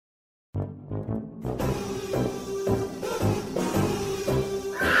Velkommen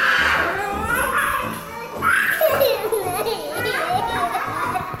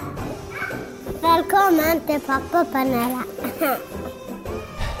til pappapanelet.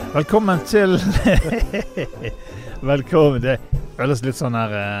 Velkommen til Velkommen. Det føles litt sånn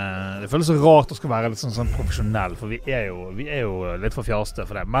her det føles så rart å skal være litt sånn profesjonell, for vi er jo litt for fjaste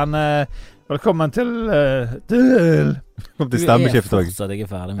for det. Men velkommen til stemmeskiftet. Du er fortsatt ikke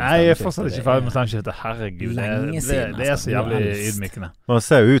ferdig med stemmeskiftet. Nei, jeg er fortsatt ikke ferdig med stemmeskiftet. Herregud, det er så jævlig ydmykende. Man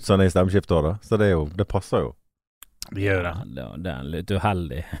ser jo ut sånn i stemmeskiftet da, så det passer jo. Vi gjør det. Ja, det er litt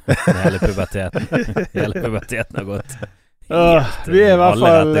uheldig. Hele puberteten har gått. Vi er i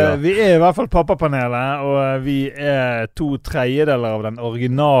hvert fall pappapanelet, og vi er 2/3 av den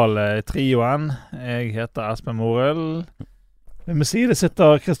originale trioen. Jeg heter Espen Morel. Ved min side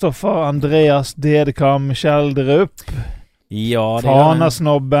sitter Kristoffer, Andreas Dedekam, Kjeldrup, Ja, det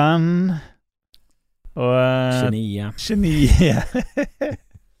Fanasnobben og Geniet.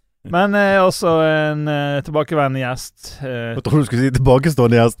 Men også en tilbakevendende gjest. Jeg tror du skulle si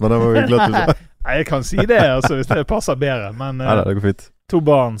tilbakestående gjest, men det var jo glad til å si. Nei, jeg kan si det, altså, hvis det passer bedre. Men Nei, det går fint. 2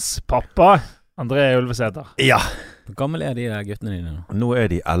 barns pappa, André Ulveseter. Ja. Hvor gammel er de der guttene dine nå? Nå er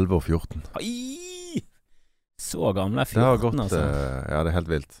de 11 og 14. Oi! Så gamle, 14 Det har gått, altså. ja, det er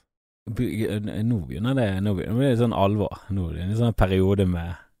helt vilt. Nå begynner det sånn alvor. Nå er det en sånn periode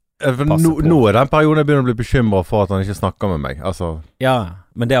med Nå er den perioden jeg begynner å bli bekymret for at han ikke snakker med meg. Altså. Ja,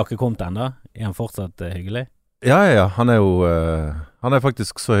 men det har ikke kommet enda. Er han fortsatt hyggelig? Ja. Han er jo han er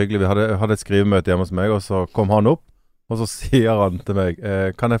faktisk så hyggelig. Vi hadde et skrivemøte hjemme hos meg, og så kom han opp, og så sier han til meg,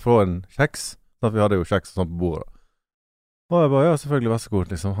 kan jeg få en kjeks? Sånn, vi hadde jo kjeks og sånt på bordet da. Og jeg bare, ja, selvfølgelig, vær så god,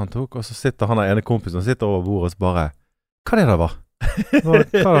 liksom. Han tok, og så sitter han der ene kompisen, sitter over bordet, og så bare, hva er det var?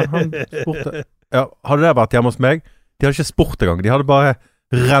 Han spurte, ja, hadde det vært hjemme hos meg? De hadde ikke spurt engang, de hadde bare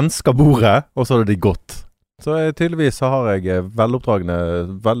renska bordet, og så hadde de gått. Så tydeligvis så har jeg veloppdragne,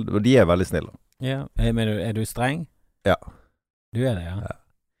 og de er veldig snille. Ja, men er du streng? Ja. Du er det, ja.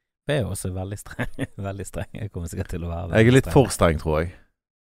 Jeg er jo også veldig streng. Veldig streng. Jeg kommer sikkert til å være Jeg er litt for streng, tror jeg.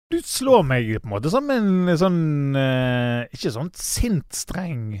 Du slår meg på en måte som en sånn, ikke sånn sint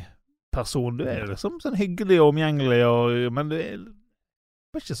streng person. Du er jo liksom sånn hyggelig og omgjengelig, men du er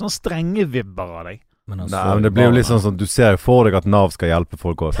ikke sånn strenge vibber av deg. Nei, men det blir jo litt sånn du ser jo for deg at Nav skal hjelpe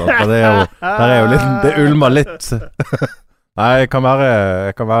folk også. Det er jo litt, det ulmer litt. Nei, jeg kan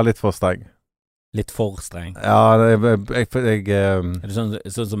være litt for streng. Litt for streng? Ja, jeg er du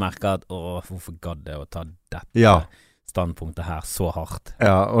sånn som merker at hvorfor gadd det å ta dette standpunktet her så hardt?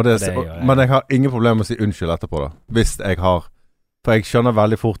 Ja, men jeg har ingen problem med å si unnskyld etterpå da. Hvis jeg har, for jeg skjønner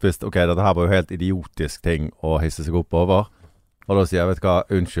veldig fort hvis, ok, dette her var jo helt idiotisk ting å hisse seg opp over. Og da sier jeg, vet du hva,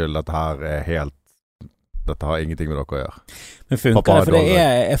 unnskyld, dette har ingenting med dere å gjøre. Men funker det? For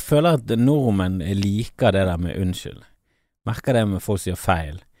jeg føler at nordmenn liker det der med unnskyld. Merker det med folk som gjør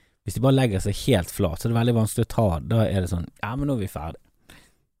feil. Hvis de bare legger seg helt flat, så er det veldig vanskelig å ta. Da er det sånn, ja, men nå er vi ferdig.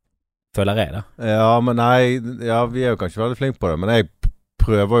 Føler jeg da. Ja, men nei, ja, vi er jo kanskje veldig flinke på det, men jeg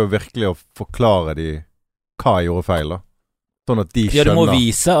prøver jo virkelig å forklare hva jeg gjorde feil da. Sånn at de skjønner. Ja, du må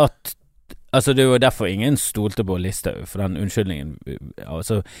vise at altså, det er jo derfor ingen stolte på Listhaug, for den unnskyldningen,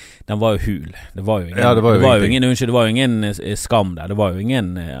 altså, den var jo hul. Det var jo ingen unnskyld, det var jo ingen skam der, det var jo ingen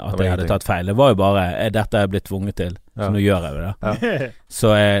at jeg hadde tatt feil. Det var jo bare, dette er jeg blitt tvunget til, så nå gjør jeg det. Ja.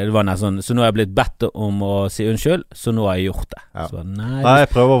 Så det var nesten, så nå er jeg blitt bedt om å si unnskyld, så nå har jeg gjort det. Ja. Så, nei,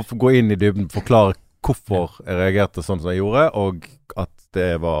 jeg prøver å gå inn i dybden, forklare hvorfor jeg reagerte sånn som jeg gjorde, og at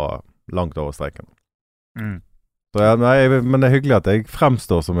det var langt over streken. Så ja, nei, men det er hyggelig at jeg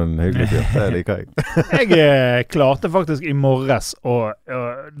fremstår som en hyggelig fyr. Det liker jeg. Jeg klarte faktisk i morges, og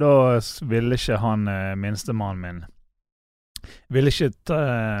da ville ikke han minstemannen min ville ikke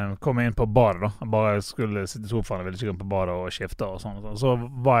komme inn på badet da. Han bare skulle sitte i sofaen, ville ikke komme på badet og skifte og sånn. Så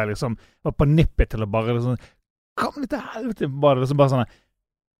var jeg liksom på nippet til å bare liksom, kom litt til helvete på badet. Så bare sånn,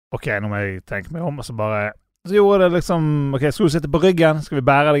 ok, nå må jeg tenke meg om, og så gjorde det liksom, ok, skulle du sitte på ryggen? Skal vi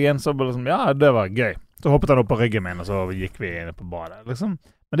bære deg inn? Så bare liksom, ja, det var gøy. Så hoppet han opp på ryggen min, og så gikk vi inn på badet. Liksom.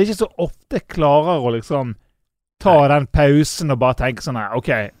 Men det er ikke så ofte jeg klarer å liksom ta den pausen og bare tenke sånn her,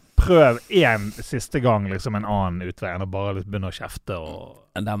 ok, prøv en siste gang liksom en annen utvei enn å bare begynne å kjefte.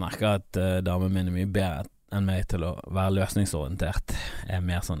 Der merker jeg at damen min er mye bedre enn meg til å være løsningsorientert. Jeg er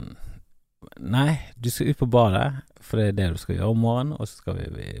mer sånn, nei, du skal ut på badet, for det er det du skal gjøre om morgenen, og så skal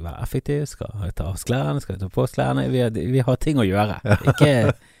vi være effektive, skal ta av klærne, skal ta på klærne, vi har ting å gjøre.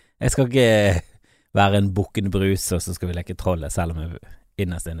 Jeg skal ikke være en bukkende brus, og så skal vi leke trollet, selv om jeg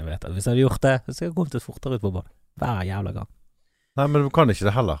innerst inne vet at hvis jeg hadde gjort det, så skal jeg komme til fortere ut på badet. Hver jævla gang. Nei, men du kan ikke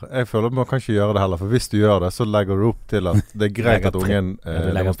det heller. Jeg føler man kan ikke gjøre det heller, for hvis du gjør det, så legger du opp til at det er greit at ungen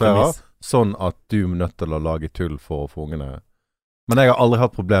demonstrerer, sånn at du er nødt til å lage tull for å få ungene. Men jeg har aldri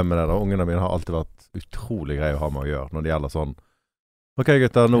hatt problem med det da. Ungene mine har alltid vært utrolig greie å ha med å gjøre når det gjelder sånn. Ok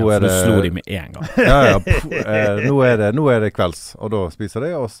gutter, nå er det... Du slo de med en gang. Nå er det kvelds, og da spiser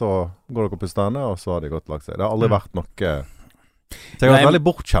de, og så går dere på stedene, og så har de godt lagt seg. Det har aldri vært noe... Så jeg har vært veldig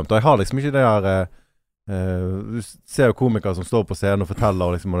bortskjemt, og jeg har liksom ikke det der... du ser jo komikere som står på scenen og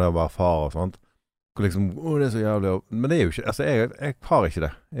forteller liksom, om det å være far og sånt. Og liksom, det er så jævlig... Men det er jo ikke... Altså, jeg har ikke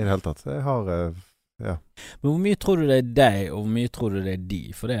det i det hele tatt. Jeg har... Ja. Men hvor mye tror du det er deg, og hvor mye tror du det er de?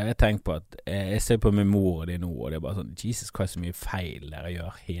 For det har jeg tenkt på at jeg ser på min mor og de nå, og det er bare sånn, Jesus Christ, så mye feil dere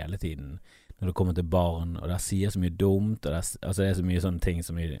gjør hele tiden når det kommer til barn, og dere sier så mye dumt, og altså det er så mye sånne ting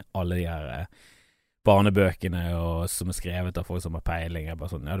som i alle de her barnebøkene og som er skrevet av folk som har peiling, er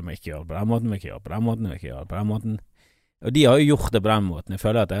bare sånn, ja, du må ikke gjøre det på den måten, du må ikke gjøre det på den måten, du må ikke gjøre det på den måten. Og de har jo gjort det på den måten. Jeg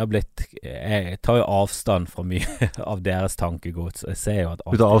føler at jeg tar jo avstand fra mye av deres tankegods. Jeg ser jo at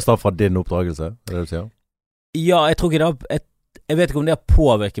du tar avstand fra din oppdragelse, er det du sier? Ja, jeg tror ikke det jeg vet ikke om det har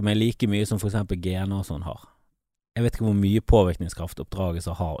påvirket meg like mye som for eksempel gener og sånn har. Jeg vet ikke hvor mye påvirkningskraft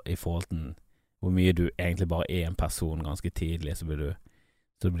oppdragelser har i forhold til hvor mye du egentlig bare er en person ganske tidlig, så blir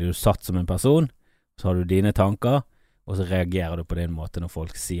du satt som en person, så har du dine tanker, og så reagerer du på din måte når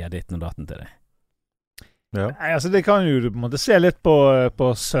folk sier ditt og datten til deg. Ja. Nei, altså det kan jo på en måte se litt på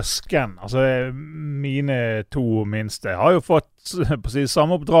søsken. Altså mine to minste har jo fått på si,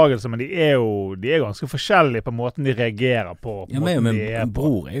 samme oppdragelse, men de er ganske forskjellige på måten de reagerer på. Ja, men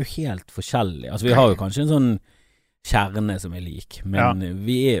bror er jo helt forskjellig. Altså vi har jo kanskje en sånn kjerne som er lik, men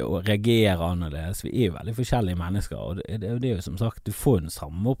vi er jo reagerer annerledes. Vi er jo veldig forskjellige mennesker, og det er jo som sagt, du får den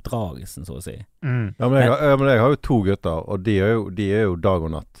samme oppdragelsen, så å si. Ja, men jeg har jo to gutter, og de er jo dag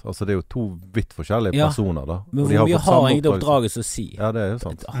og natt. Altså det er jo to vidt forskjellige personer da. Men vi har egentlig oppdragelse å si. Ja, det er jo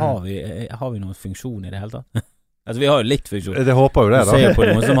sant. Har vi noen funksjon i det hele tatt? Altså vi har jo litt funksjon. Det håper jo det da. Du ser på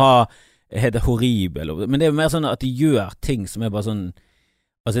noen som heter horribel, men det er jo mer sånn at de gjør ting som er bare sånn.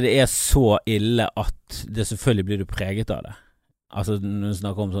 Altså det er så ille at det selvfølgelig blir du preget av det. Altså når du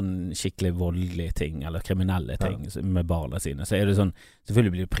snakker om sånn skikkelig voldelige ting eller kriminelle ting med barna sine, så er det sånn,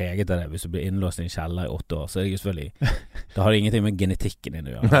 selvfølgelig blir du preget av det hvis du blir innlåst i en kjeller i 8 år, så er det selvfølgelig, da har det ingenting med genetikken din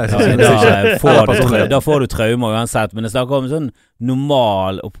å gjøre. Da får du traumer uansett, men det snakker om sånn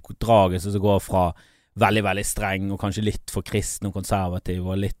normal oppdragelse som går fra veldig, veldig streng og kanskje litt for kristen og konservativ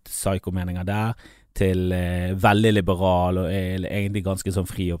og litt psykomeninger der, til veldig liberal og egentlig ganske sånn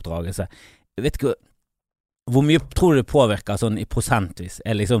fri oppdragelse. Jeg vet ikke, hvor mye tror du det påvirker sånn i prosentvis?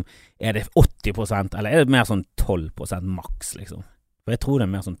 Er det 80%, eller er det mer sånn 12% maks, liksom? For jeg tror det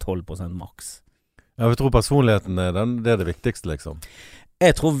er mer sånn 12% maks. Ja, jeg tror personligheten det er det viktigste, liksom.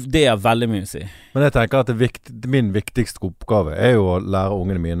 Jeg tror det er veldig mye å si. Men jeg tenker at min viktigste oppgave er jo å lære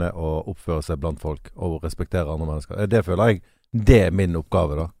ungene mine å oppføre seg blant folk og respektere andre mennesker. Det føler jeg, det er min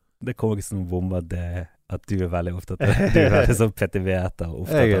oppgave da. Det kommer ikke sånn bombe at du er veldig opptatt av det. Du er veldig sånn petimeter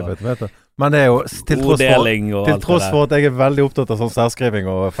opptatt av. Jeg er petimeter. Men det er jo til tross for at jeg er veldig opptatt av sånn særskriving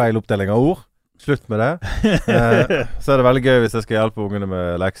og feil oppdeling av ord. Slutt med det. Så er det veldig gøy hvis jeg skal hjelpe ungene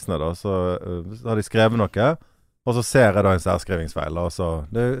med leksene da. Så har de skrevet noe, og så ser jeg da en særskrivingsfeil. Og så,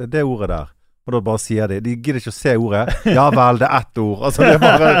 det ordet der. Og da bare sier de gidder ikke å se ordet. Ja vel, det er ett ord. Altså det er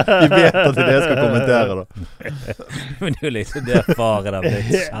bare, de vet at det jeg skal kommentere da. Men det er liksom det faren har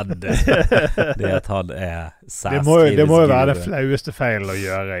blitt skjedde. Det at han er særskrivningsgud. Det må jo være det flaueste feilen å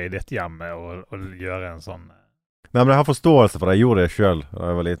gjøre i ditt hjemme, å gjøre en sånn... Nei, men jeg har forståelse for det. Jeg gjorde det selv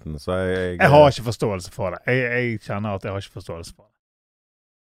da jeg var liten. Så jeg har ikke forståelse for det. Jeg kjenner at jeg har ikke forståelse for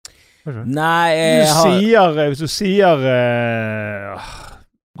det. Nei, hvis du sier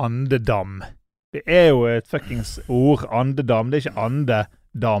andedam. Det er jo et fuckings ord, andedam. Det er ikke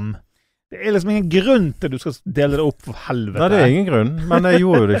andedam. Det er liksom ingen grunn til du skal dele det opp for helvete. Nei, det er ingen grunn. Men jeg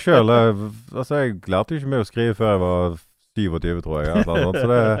gjorde jo det selv. Jeg lærte jo ikke med å skrive før jeg var 27, tror jeg. Så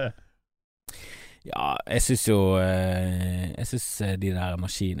det... Ja, jeg synes jo de der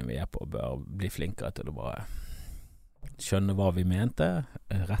maskinene vi er på bør bli flinkere til å bare skjønne hva vi mente,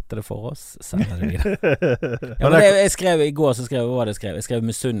 rette det for oss, sende det videre. Ja, men jeg skrev i går, jeg skrev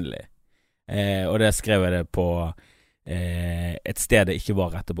misunnelig, og det skrev jeg det på et sted det ikke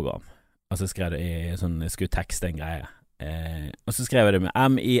var retteprogram. Altså jeg skrev det i sånn, jeg skulle tekste en greie, og så skrev jeg det med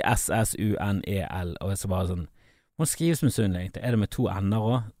M-I-S-S-U-N-E-L, og så bare sånn, må skrives misunnelig egentlig, er det med 2 n-er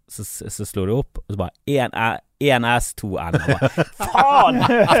også? Så slår det opp, og så bare 1 S, 2 n. Faen!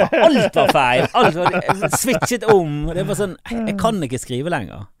 Alt var feil! Alt var switchet om. Det er bare sånn, jeg kan ikke skrive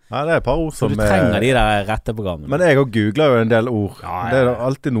lenger. Nei, det er et par ord som... Så du trenger de der rette programmene. Men jeg googler jo en del ord. Ja. Det er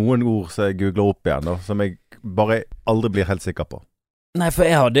alltid noen ord som jeg googler opp igjen, da, som jeg bare aldri blir helt sikker på. Nei, for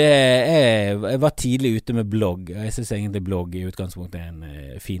jeg var tidlig ute med blogg. Jeg synes egentlig blogg i utgangspunktet en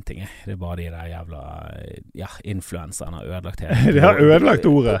fin ting. Det bare de der jævla influenserne har ødelagt hele. De har ødelagt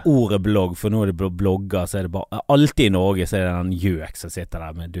ordet. Ordet blogg, for nå er det blogger, så er det bare alltid i Norge så er det den gjøk som sitter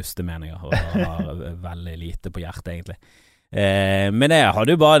der med dustemeninger og har veldig lite på hjertet egentlig. Men jeg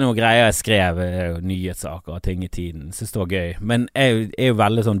hadde jo bare noen greier jeg skrev, nyhetssaker og ting i tiden, synes det var gøy. Men jeg er jo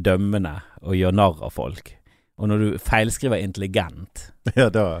veldig sånn dømmende og gjør narr av folk. Og når du feilskriver intelligent Ja,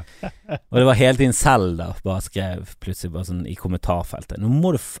 da. Og det var hele tiden selv da bare skrev plutselig bare sånn i kommentarfeltet nå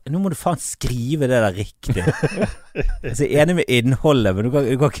må du faen skrive det der riktig. Så jeg er enig med innholdet, men du kan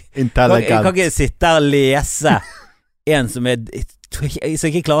ikke sitte der og lese en som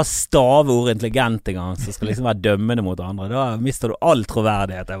ikke klarer å stave ord intelligent engang, som skal liksom være dømmende mot andre. Da mister du all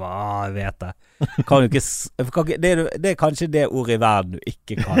troverdighet. Jeg vet det kan du ikke, det er kanskje det ordet i verden du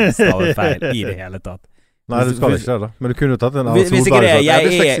ikke kan stave feil i det hele tatt. Nei, du skal ikke det da. Men du kunne jo tatt en annen hvis ikke det, jeg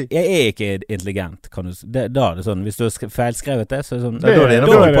er ikke intelligent da er det sånn, hvis du har feilskrevet det så er det sånn, da er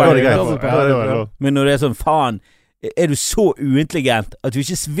det greit. Men når det er sånn, faen er du så uintelligent at du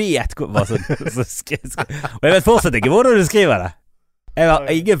ikke vet hva som skriver og jeg vet fortsatt ikke hvordan du skriver det. Jeg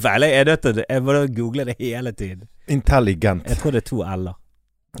har ingen feil, jeg må google det hele tiden. Intelligent. Jeg tror det er 2 L'er.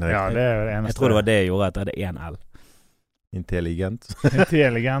 Ja, det er det eneste. Jeg tror det var det jeg gjorde, at det hadde 1 L. Intelligent.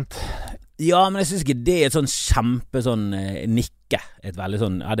 Ja, men jeg synes ikke det er et sånn kjempe sånn nikke. Et veldig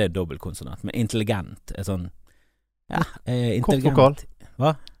sånn, ja det er dobbeltkonsonant, men intelligent er sånn, ja, intelligent. Kort vokal.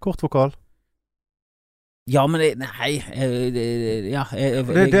 Hva? Kort vokal. Ja, men nei, ja,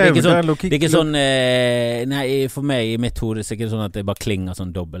 det er ikke sånn, nei, for meg i mitt hode så er det ikke sånn at det bare klinger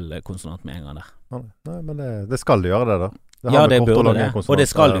sånn dobbeltkonsonant med en gang der. Nei, men det skal du gjøre det da. Ja, det burde det, og det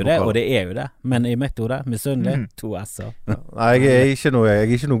skal jo det, og det er jo det. Men i mitt hode, misunnelig, 2 S-er. Nei, jeg er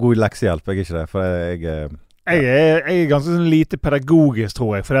ikke noe god leksehjelp, jeg er ikke det, for jeg er ganske sånn lite pedagogisk,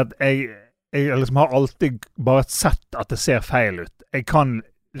 tror jeg, for at jeg liksom har alltid bare sett at det ser feil ut. Jeg kan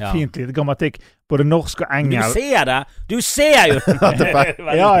fint lite grammatikk, både norsk og engelsk. Du ser jo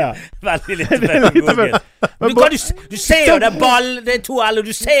ja. Veldig litt pedagogisk. Du ser jo det er ball, det er 2 L, og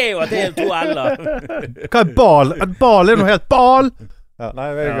du ser jo at det er 2 L-er. Hva er ball? En ball er noe helt ball! Ja,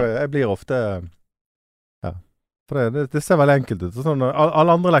 nei, jeg blir ofte for det ser veldig enkelt ut. Sånn,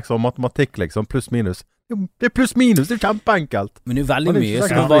 alle andre lekser om matematikk liksom, pluss minus. Det er pluss minus, det er kjempeenkelt. Men det er veldig mye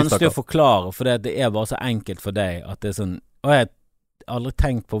som er vanskelig å forklare, for det er bare så enkelt for deg at det er sånn, jeg har aldri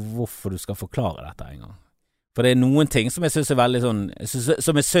tenkt på hvorfor du skal forklare dette en gang. For det er noen ting som jeg synes er veldig sånn,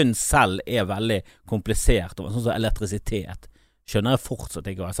 som jeg synes selv er veldig komplisert, sånn som elektrisitet. Skjønner jeg fortsatt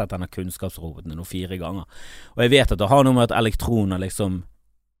ikke, og jeg har sett denne kunnskapsroboten nå 4 ganger. Og jeg vet at det har noe med at elektroner liksom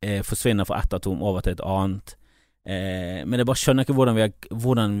forsvinner fra et atom over til et annet. Men jeg bare skjønner ikke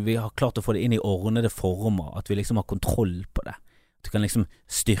hvordan vi har klart å få det inn i ordnede former, at vi liksom har kontroll på det. At vi kan liksom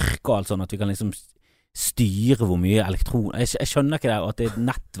styrke alt sånn, at vi kan liksom styre hvor mye elektroner. Jeg skjønner ikke det, at det er et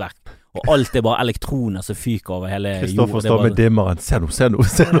nettverk, og alt er bare elektroner som fyker over hele jorden. Kristoffer står med dimmeren. Se nå.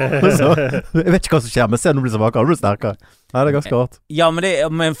 Jeg vet ikke hva som skjer, men se nå blir det så vakkert, nå blir det sterkere. Nei, det er ganske rart. Ja,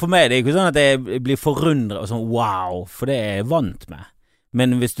 men for meg det er ikke sånn at jeg blir forundret og sånn, wow, for det er jeg vant med.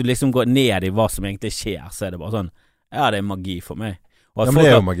 Men hvis du liksom går ned i hva som egentlig skjer, så er det bare sånn, ja, det er magi for meg. Og at, ja, men det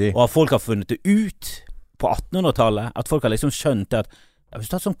er jo magi. Og at folk har funnet det ut på 1800-tallet, at folk har liksom skjønt det at hvis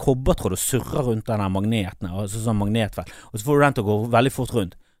du har sånn kobbertråd og surrer rundt denne magneten, altså sånn magnetfelt, og så får du den til å gå veldig fort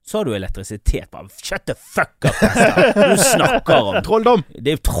rundt, så har du elektrisitet. Bare, shut the fuck up, du snakker om trolldom.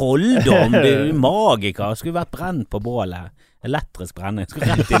 Det er trolldom, det er magiker. Skulle vært brent på bålet. Elektrisk brenning.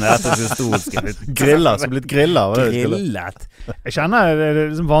 Skulle rett inn i dette systolske. Griller, som blitt grillet. Grillet. Jeg kjenner det er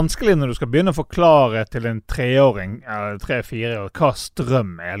liksom vanskelig når du skal begynne å forklare til en 3-åring, eller 3-4-åring, hva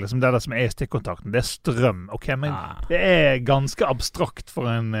strøm er. Liksom det der som er i stikkontakten. Det er strøm. Ok, men det er ganske abstrakt for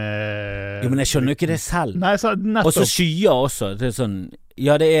en... Jo, men jeg skjønner ikke det selv. Nei, så nettopp. Og så skyer også. Det er sånn...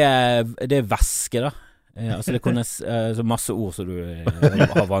 Ja, det er væske da. Altså det kunne så masse ord som du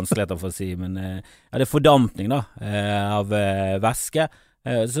har vanskeligheter for å si, men det er fordampning da av væske.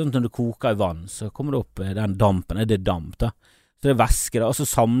 Sånn at når du koker i vann, så kommer det opp den dampen, det er damp da. Så det er væske da, og så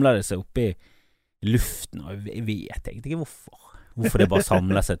samler det seg opp i luften, og jeg vet egentlig ikke hvorfor det bare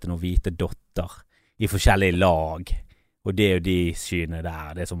samler seg til noen hvite dotter i forskjellige lag. Og det er jo de skyene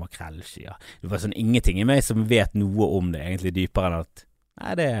der, det er som makrellskyer. Det var sånn ingenting i meg som vet noe om det, egentlig dypere enn at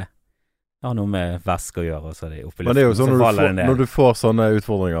nei, det har noe med væske å gjøre, og så er det oppe i luften. Men det er jo sånn når du får sånne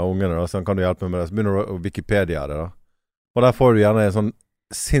utfordringer av ungene, da, så kan du hjelpe med det. Så begynner du å Wikipedia det da. Og der får du gjerne en sånn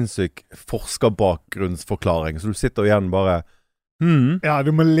sinnssyk forskerbakgrunnsforklaring, så du sitter igjen bare Ja,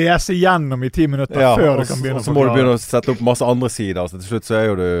 du må lese gjennom I 10 minutter før du kan begynne å forklare. Så må du begynne å sette opp masse andre sider, så til slutt så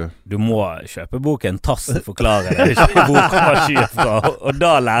jo du... Du må kjøpe boken Tass forklarer det, ikke bokmaskin fra, og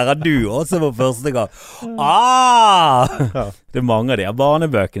da lærer du også for første gang. Det mange av de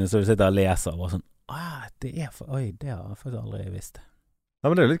barnebøkene som du sitter og leser, og sånn, det har jeg faktisk aldri visst. Ja,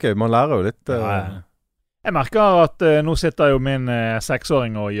 men det litt gøy, man lærer jo litt... Jeg merker at nå sitter jo min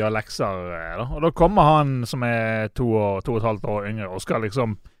 6-åring og gjør lekser, og da kommer han som 2,5 år yngre og skal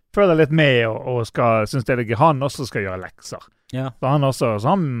liksom føle litt med og skal, synes det ikke han også skal gjøre lekser. Ja. Så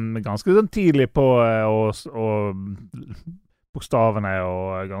han er ganske sånn tidlig på og bokstavene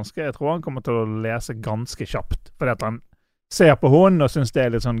og ganske, jeg tror han kommer til å lese ganske kjapt, fordi at han ser på hunden og synes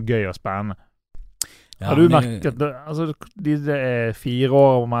det litt sånn gøy og spennende. Har du merket det? Altså, det 4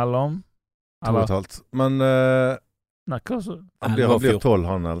 år mellom? 2,5. Men han blir 12,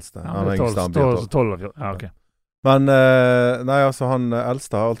 han eldste. Han yngste, han blir 12. Ja, ok. Men, nei, altså, han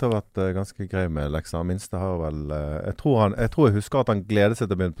eldste har alltid vært ganske grei med lekser. Han minste har vel... Jeg tror jeg husker at han gleder seg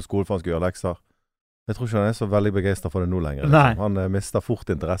til å begynne på skole for han skulle gjøre lekser. Jeg tror ikke han så veldig begeistret for det nå lenger. Liksom. Han mister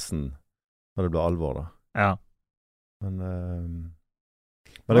fort interessen når det blir alvor, da. Ja. Men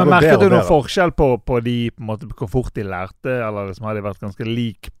merket du noen forskjell på de, på en måte, hvor fort de lærte, eller liksom, har de vært ganske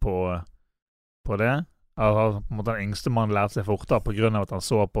lik på det? Har på en måte den yngste mannen lært seg fortere på grunn av at han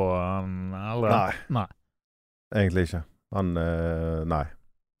så på eller? Nei. Egentlig ikke. Nei.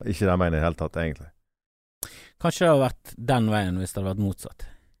 Ikke det jeg mener I hele tatt, egentlig. Kanskje det har vært den veien hvis det hadde vært motsatt.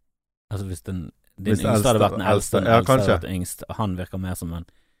 Altså hvis din yngste hadde vært den eldste, den eldste hadde vært den yngste. Han virker mer som en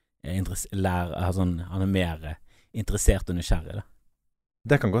han mer interessert og nysgjerrig, da.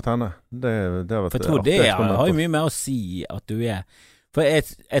 Det kan godt hende. Det har vært, for jeg tror det har jo mye mer å si at du for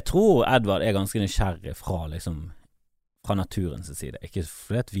jeg tror Edvard ganske nysgjerrig fra naturens side, ikke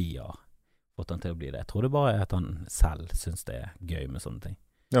fordi at vi har fått han til å bli det. Jeg tror det bare at han selv synes det gøy med sånne ting.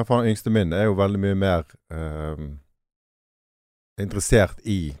 Ja, for han yngste min jo veldig mye mer interessert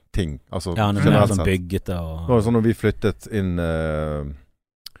I ting. Altså, ja, han mer sånn bygget og... Det var sånn når vi flyttet inn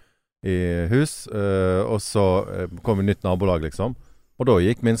I hus, og så kom vi nytt nabolag, liksom. Og da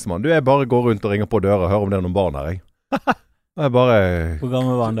gikk minstemann. Jeg bare går rundt og ringer på døra og hører om det noen barn her, jeg. Hvor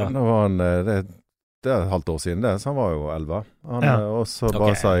gammel var han da? Nå var han, det et halvt år siden det, så han var jo 11. Og så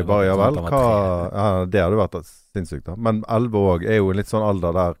bare sa jeg ja vel, det hadde vært sinnssykt da. Men 11 år jo en litt sånn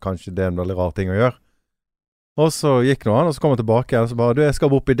alder der kanskje det en veldig rar ting å gjøre. Og så gikk nå han, og så kom han tilbake igjen, og så bare, jeg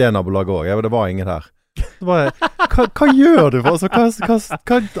skal opp I det nabolaget også. Det var ingen her. Så bare, hva gjør du?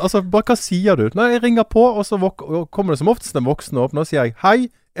 Altså, hva sier du? Nei, jeg ringer på, og så kommer det som oftest en voksen opp, og sier jeg, hei,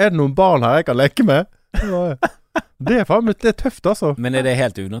 det noen barn her jeg kan leke med? Det det tøft, altså. Men det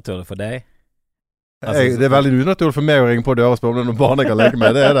helt unaturlig for deg? Altså, det veldig unaturlig for meg å ringe på døra og spørre om det noen barn jeg kan leke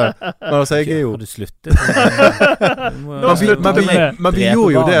med, det det. Men altså, jeg jo... Har du sluttet? Men vi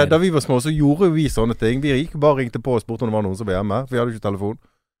gjorde jo det, da vi var små, så gjorde vi sånne ting. Vi gikk bare ringte på og spurte om det var noen som var hjemme, for vi hadde ikke telefon.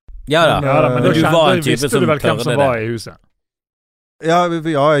 Ja da, men du var en type som vel hvem som var I huset? Ja,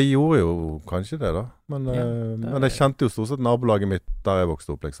 jeg gjorde jo kanskje det da. Men jeg kjente jo stort sett nabolaget mitt der jeg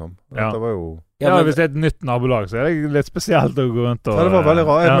vokste opp, liksom. Ja. Det var jo... Ja, hvis det et nytt nabolag, så det litt spesielt å gå rundt og... Ja, det var veldig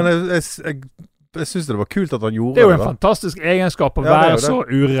rart. Men jeg synes det var kult at han gjorde det. Det jo en fantastisk egenskap å være så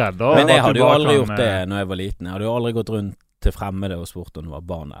uredd. Men jeg hadde jo aldri gjort det når jeg var liten. Jeg hadde jo aldri gått rundt til fremmede og spurt om det var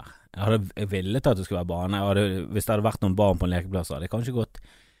barn der. Jeg ville at det skulle være barn. Hvis det hadde vært noen barn på en lekeplass, hadde jeg kanskje gått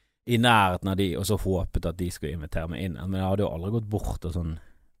I nærheten av de, og så håpet at de skulle invitere meg inn. Men jeg hadde jo aldri gått bort og sånn,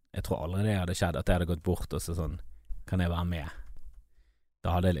 jeg tror aldri det hadde skjedd, at jeg hadde gått bort og så sånn, kan jeg være med?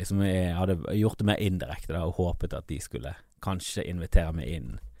 Da hadde jeg hadde gjort det mer indirekte da, og håpet at de skulle kanskje invitere meg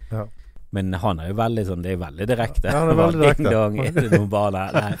inn. Ja. Men han jo veldig sånn, det veldig direkte. Ja, det veldig direkte. Er det noen barn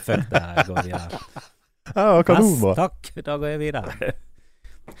der? Nei, fuck det her, jeg går videre. Ja, kanonbra. Takk, da går jeg videre.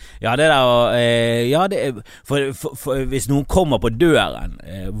 Ja, det der for hvis noen kommer på døren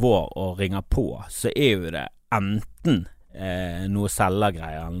vår og ringer på, så jo det enten noe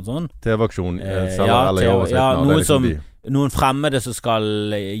selgergreier eller noe sånt. TV-aksjon, selger eller noe som noen fremmede som skal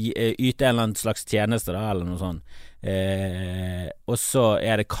yte en eller annen slags tjeneste da, eller noe sånt. Og så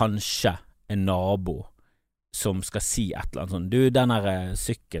det kanskje en nabo som skal si et eller annet sånt. Du, den her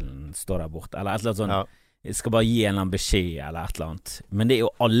sykkelen står der borte, eller et eller annet sånt. Ja. Jeg skal bare gi en eller annen beskjed eller et eller annet. Men det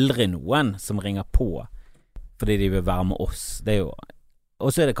jo aldri noen som ringer på fordi de vil være med oss. Det jo... Og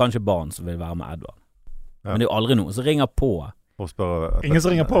så det kanskje barn som vil være med Edvard. Ja. Men det jo aldri noen som ringer på. Ingen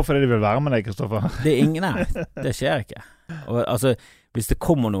som ringer på fordi de vil være med deg, Kristoffer? Det ingen, nei. Det skjer ikke. Og, altså, hvis det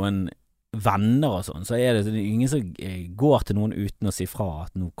kommer noen venner og sånn, så det ingen som går til noen uten å si fra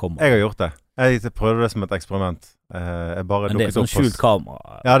at nå kommer. Jeg har gjort det. Jeg prøvde det som et eksperiment. Jeg bare men det sånn skjult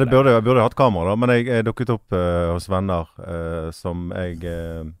kamera? Ja, jeg burde hatt kamera da, men jeg dukket opp hos venner som jeg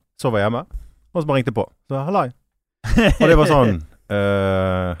så var hjemme, og så bare ringte på. Så, hallai. Og det var sånn,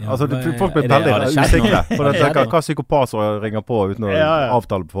 altså folk ble veldig usikre, for hva psykopat som ringer på uten å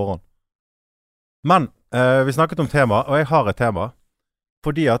avtale på forhånd. Men vi snakket om tema, og jeg har et tema.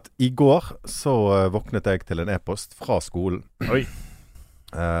 Fordi at i går så våknet jeg til en e-post fra skolen. Oi.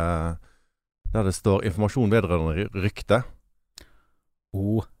 Der det står informasjon vedrørende rykte.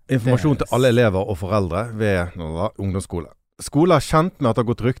 Informasjon til alle elever og foreldre ved ungdomsskole. Skole er kjent med at det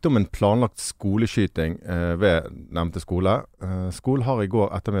har gått rykte om en planlagt skoleskyting ved nevnte skole. Skolen har i går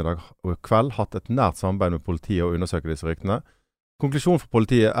ettermiddag og kveld hatt et nært samarbeid med politiet og undersøker disse ryktene. Konklusjonen for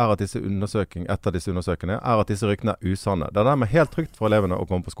politiet etter disse undersøkene er at disse ryktene er usanne. Det er dermed helt trygt for elevene å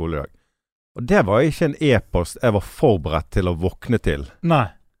komme på skole i dag. Og det var ikke en e-post jeg var forberedt til å våkne til. Nei.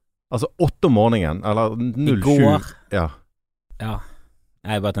 Altså 8 om morgenen, eller 07. I går? Ja.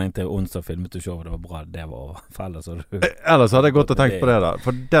 Jeg bare tenkte onsdag filmet du showet, det var bra, det var over. For ellers hadde jeg gått og tenkt på det der.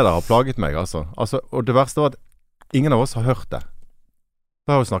 For det der har plaget meg, altså. Og det verste var at ingen av oss har hørt det.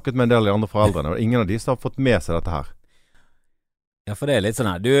 Jeg har jo snakket med en del av de andre foreldrene, og ingen av de som har fått med seg dette her. Ja, for det litt sånn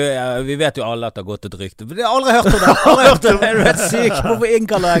her vi vet jo alle at det har gått et rykte. Jeg har aldri hørt om det. Er du helt syk? Hvorfor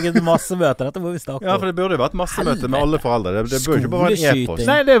innkaller jeg et massemøte? Dette må vi snakke om. Ja, for det burde jo vært massemøte med alle foreldre. Det burde ikke bare være en e-post.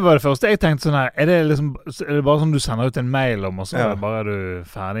 Nei, det var det første. Jeg tenkte sånn her, er det bare sånn du sender ut en mail om, og så bare er du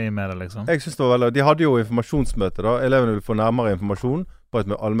ferdig med det, liksom? Jeg synes det var veldig. De hadde jo informasjonsmøte da. Elevene ville få nærmere informasjon på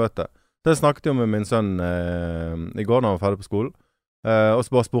et allmøte. Det snakket jeg med min sønn i går når han var ferdig på skolen. Og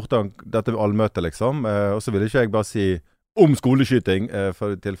så bare spurte han dette allmøte, liksom. Og så ville ikke jeg bare si om skoleskyting,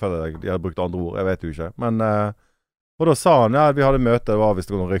 for tilfelle de hadde brukt andre ord, jeg vet jo ikke. Men, og da sa han, vi hadde møte, det var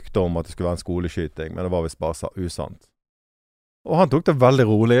visst noen rykter om at det skulle være en skoleskyting, men det var visst bare usant. Og han tok det veldig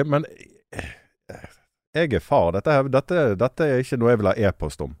rolig, men jeg er far, dette er ikke noe jeg vil ha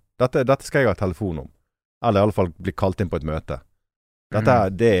e-post om. Dette skal jeg ha telefon om. Eller i alle fall bli kalt inn på et møte.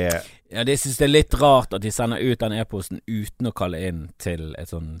 Det Ja, det synes det er litt rart at de sender ut den e-posten uten å kalle inn til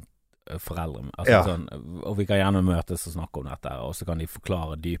et sånn foreldre, altså sånn, og vi kan gjerne møtes og snakke om dette, og så kan de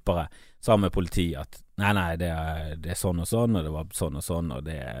forklare dypere sammen med politiet at nei, det er sånn og sånn, og det var sånn og sånn, og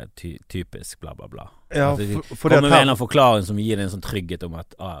det er typisk bla bla bla. Ja, altså, de kommer med en forklaring som gir det en sånn trygghet om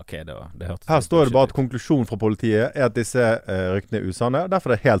at ok, det hørtes. Her står det bare at konklusjonen fra politiet er at disse ryktene er usanne,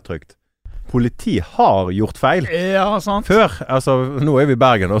 derfor er det helt trygt. Politi har gjort feil. Ja, sant. Før, altså, nå er vi i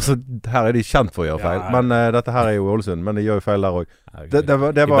Bergen, og så her er de kjent for å gjøre feil. Men dette her er jo Ålesund, men de gjør jo feil der også. Det var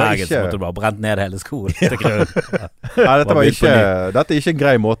I Bergen ikke... så måtte du bare brent ned hele skolen. Nei, dette er ikke en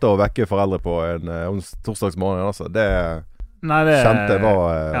grei måte å vekke foreldre på en torsdagsmorgen, altså. Det kjente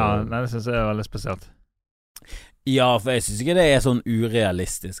var... det synes jeg er veldig spesielt. Ja, for jeg synes ikke det er sånn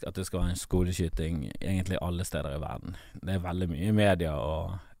urealistisk at det skal være en skoleskyting egentlig alle steder i verden. Det er veldig mye i media,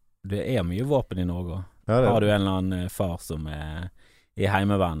 og det er mye våpen i Norge. Har du en eller annen far som er i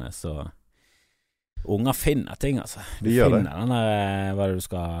heimevernet, så unger finner ting, altså. De finner den der, hva er det du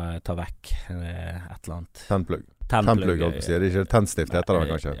skal ta vekk, et eller annet. Tennplugg, holdt på å si. Det er ikke tennstift, heter det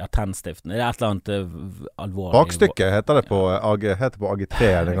kanskje? Ja, tennstiften. Det er et eller annet alvorlig. Bakstykket heter det på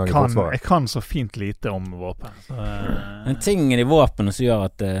AG3 den gang i Forsvaret. Jeg kan så fint lite om våpen. En ting i våpenet som gjør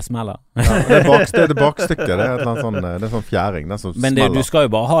at det smeller. Ja, det er bakstykket. Det er et eller annet sånn, det er sånn fjæring, den som men smeller. Men du skal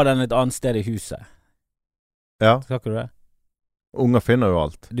jo bare ha den et annet sted i huset. Ja. Skal ikke du det? Unger finner jo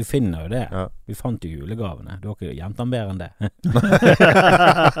alt. Du finner jo det. Ja. Vi fant jo julegavene. Du har ikke gjemt den bedre enn det.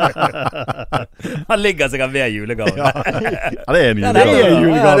 Han ligger sikkert ved julegavene. Ja, det er en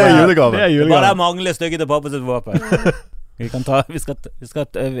julegave. Det er julegave. Bare der mangler stykket til pappa sitt våpen. Vi skal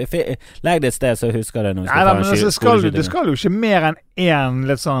legge det et sted så husker det når vi skal ta en skoleskyting. Det skal jo ikke mer enn en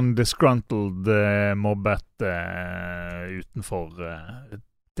litt sånn disgruntled mobbet utenfor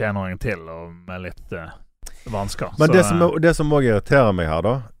tenåringen til, og med litt vansker. Men det som også irriterer meg her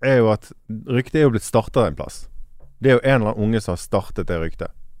da, er jo at ryktet er jo blitt startet en plass. Det er jo en eller annen unge som har startet det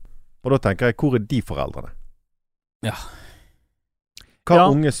ryktet. Og da tenker jeg, hvor er de foreldrene? Ja. Hva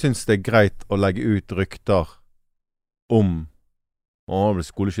unge synes det er greit å legge ut rykter om det blir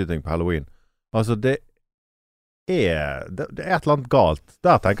skoleskyting på Halloween? Altså det er et eller annet galt.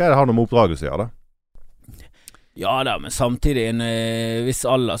 Der tenker jeg det har noe med oppdragelse å gjøre da. Ja da, men samtidig en viss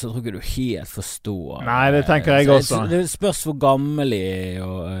alder så tror ikke du helt forstår. Nei, det tenker jeg også. Det spørs hvor gammel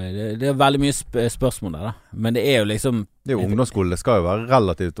det er veldig mye spørsmål der da. Men det er jo liksom... Det er jo ungdomsskole, det skal jo være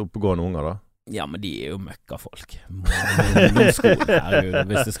relativt oppegående unger da. Ja, men de jo møkkafolk. Ungdomsskolen, herregud.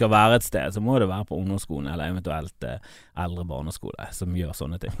 Hvis det skal være et sted, så må det være på ungdomsskolen, eller eventuelt eldre barneskole, som gjør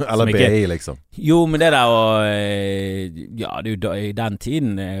sånne ting. Eller BI, liksom. Jo, men det der å ja, det jo i den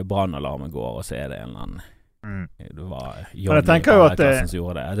tiden brannalarmen går, og så det en eller annen det var Johnny i klassen som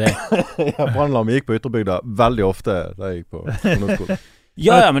gjorde det. Ja, brannalarmen gikk på Ytterbygda veldig ofte da jeg gikk på ungdomsskolen.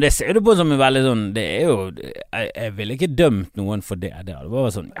 Ja, men det ser du på som en veldig sånn, det jo jeg ville ikke dømt noen for det hadde bare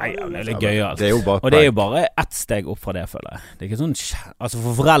sånn, ja, det litt gøy alt. Og det jo bare ett steg opp fra det, føler jeg. Det ikke sånn, altså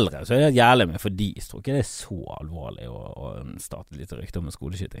for foreldre så det jævlig med, for de tror ikke det så alvorlig å starte litt rykte om en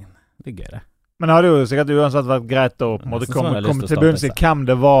skoleskyting. Det gøy det. Men det hadde jo sikkert uansett vært greit å på en måte komme til bunns i hvem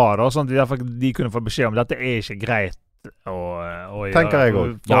det var, og sånn at i hvert fall de kunne få beskjed om dette ikke greit å tenker jeg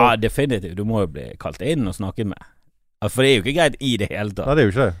også. Ja, definitivt. Du må jo bli kalt inn og snakket med. For det jo ikke greit i det hele tatt. Nei, det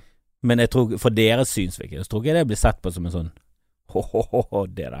jo ikke det. Men jeg tror, for deres synsvinkel, så tror ikke det blir sett på som en sånn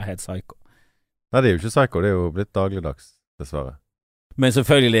det der helt psyko. Nei, det jo ikke psyko, det jo blitt dagligdags, dessverre. Men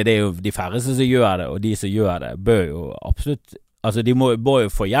selvfølgelig, det jo de færreste som gjør det, og de som gjør det, bør jo absolutt, altså de må jo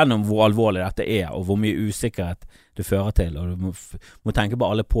få gjennom hvor alvorlig dette og hvor mye usikkerhet det fører til, og du må tenke på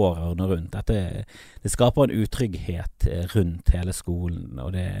alle pårørende rundt. Det skaper en utrygghet rundt hele skolen,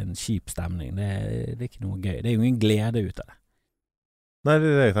 og det en kjip stemning. Det ikke noe gøy. Det jo ingen glede ut av det. Nei, det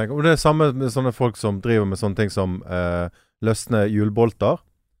det jeg tenker. Og det samme med sånne folk som driver med sånne ting som løsne hjulbolter,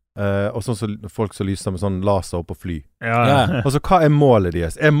 og sånn som folk som lyser med sånn laser opp på fly. Ja. Altså, hva målet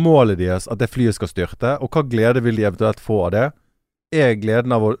deres? Målet deres at det flyet skal styrte? Og hva glede vil de eventuelt få av det?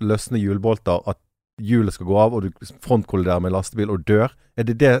 Gleden av å løsne hjulbolter at hjulet skal gå av, og du frontkolliderer med lastebil og dør?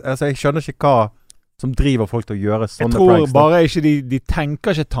 Det? Altså, jeg skjønner ikke hva som driver folk til å gjøre sånne pranks. Jeg tror bare ikke de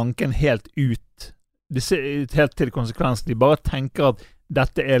tenker ikke tanken helt ut. Helt til konsekvensen. De bare tenker at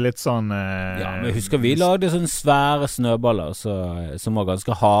dette litt sånn Ja, men husker vi lagde sånne svære snøballer som var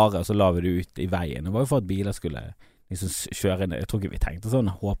ganske harde, og så la vi det ut i veien. Det var jo for at biler skulle liksom kjøre inn. Jeg tror ikke vi tenkte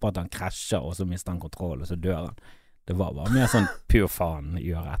sånn, håper at han krasjer, og så mister han kontroll, og så dør han. Det var bare mer sånn pur faen,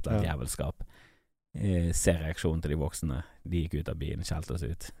 gjøre et eller annet jævelskap. Se reaksjonen til de voksne. De gikk ut av bilen, kjelte oss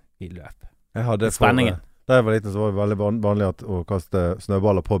ut. Vi løp. Spenningen. Da jeg var liten, så var det veldig vanlig å kaste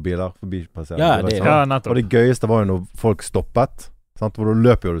snøballer på biler forbi passerende. Og det gøyeste var jo når folk stoppet, sant? For da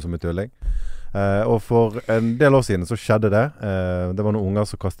løper jo du som en tulling. Og for en del år siden så skjedde det. Det var noen unger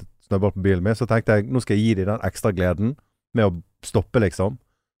som kastet snøball på bilen min. Så tenkte jeg, nå skal jeg gi dem den ekstra gleden med å stoppe, liksom.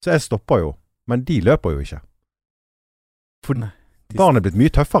 Så jeg stopper jo. Men de løper jo ikke. For barn blitt mye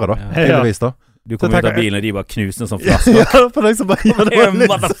tøffere da, tydeligvis da. Du kom ut av bilen, og de bare knuste som flasker. Ja, for deg som bare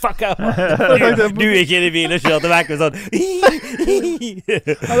motherfucker! Du gikk inn i bilen og kjørte vekk og sånn.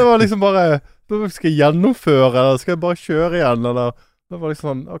 Ja, det var liksom bare, skal jeg gjennomføre, eller skal jeg bare kjøre igjen, eller det var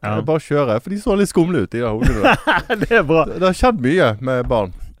liksom sånn, ok, bare kjøre, for de så litt skumle ut i det hodene. Det bra. Det har skjedd mye med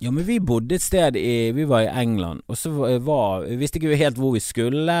barn. Ja, men vi bodde et sted vi var i England, og så vi visste ikke helt hvor vi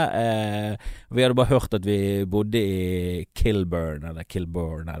skulle. Vi hadde bare hørt at vi bodde i Kilburn eller et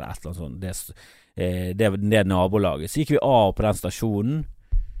eller annet sånt. Det nabolaget. Så gikk vi av på den stasjonen.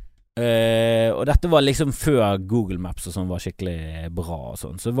 Og dette var liksom før Google Maps og sånn var skikkelig bra og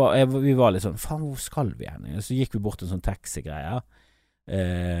sånn. Så vi var litt sånn, faen, hvor skal vi hen? Så gikk vi bort til en sånn taxi-greie.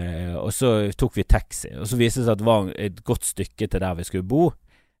 Og så tok vi taxi. Og så viste det seg at det var et godt stykke til der vi skulle bo.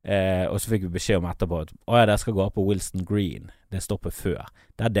 Og så fikk vi beskjed om etterpå at dere skal gå på Wilston Green. Det stopper før.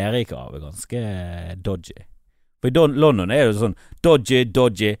 Der dere gikk av ganske dodgy. For i London det jo sånn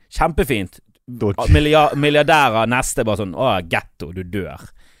dodgy, kjempefint. Milliardærer neste bare sånn, ghetto, du dør.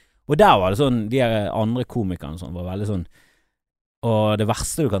 Og der var det sånn, de andre komikerne sånn, var veldig sånn, og det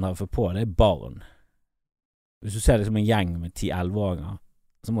verste du kan ta for på, det barn. Hvis du ser liksom en gjeng med 10-11-åringer,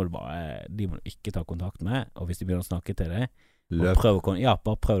 så må du bare, de må du ikke ta kontakt med, og hvis de begynner å snakke til deg, bare prøv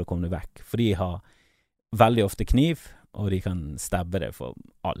å komme deg vekk. For de har veldig ofte kniv, og de kan stabbe deg for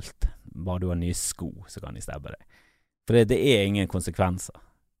alt. Bare du har nye sko, så kan de stabbe deg. For det ingen konsekvenser.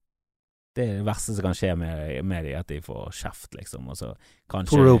 Det det verste som kan skje med de, at de får kjeft, liksom. Og så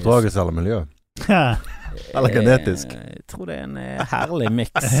kanskje, tror du det oppdrages eller miljø? Eller genetisk? Jeg tror det en herlig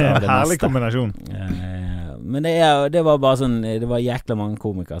mix av det herlig meste. Kombinasjon. Men det var bare sånn, det var jækla mange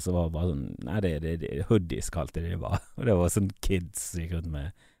komikere som var bare sånn, nei, det hoodies kalte de bare. Og det var sånn kids som gikk rundt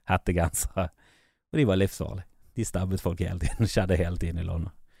med hettegensere. Og de var livsfarlige. De stabbet folk hele tiden. Det skjedde hele tiden i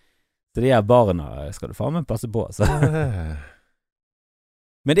London. Så de her barna skal du faen meg passe på. Så.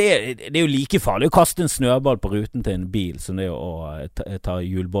 Men det jo like farlig å kaste en snøball på ruten til en bil som det å ta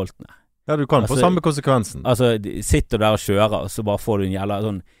hjulboltene. Ja, du kan få samme konsekvensen. Altså, sitter du der og kjører, og så bare får du en jævla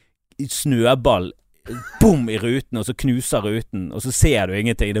sånn snøball boom i ruten, og så knuser ruten, og så ser du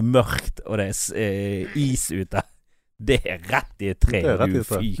ingenting. Det mørkt, og det is ute. Det rett i et tre. Det rett i et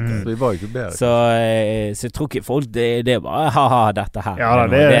tre. Så vi var jo ikke bedre. Så jeg tror ikke folk, det bare, haha, dette her. Ja,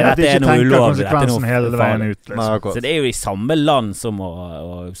 det dette ikke noe tenker ulovlig. konsekvensen hele veien ut. Liksom. Nei, så det jo i samme land som å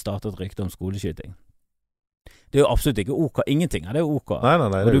starte et rykte om skoleskyting. Det jo absolutt ikke OK. Ingenting av det OK. Nei,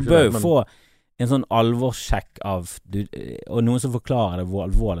 og du bør jo få en sånn alvorssjekk og noen som forklarer det hvor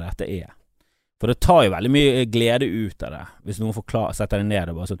alvorlig dette er. For det tar jo veldig mye glede ut av det, hvis noen setter det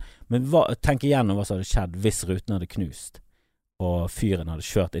ned og bare sånn. Men tenk igjennom hva som hadde skjedd hvis ruten hadde knust, og fyren hadde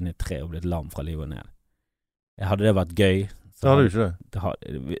kjørt inn i et tre og blitt lam fra livet og ned. Hadde det vært gøy? Det hadde jo ikke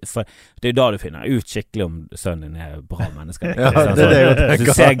det. For det jo da du finner ut skikkelig om sønnen din bra menneske. Ja, det det jeg tenker.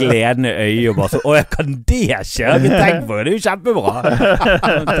 Du ser gledende øye og bare sånn, kan det skje? Jeg har ikke tenkt på det, det jo kjempebra.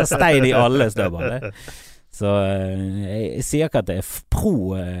 Ta stein i alle støvler. Så jeg sier ikke at det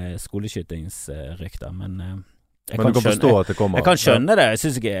pro skoleskytingsrykter, men du kan forstå at det kommer. Jeg kan skjønne det. Jeg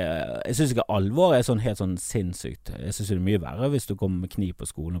synes ikke alvor sånn helt sånn sinnssykt. Jeg synes det mye verre hvis du kommer med kniv på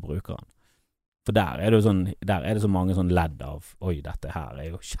skolen og bruker den. For der det så mange sånn ledd av oi, dette her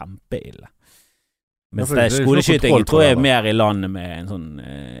jo kjempeille. Mens skoleskyting tror jeg mer i landet med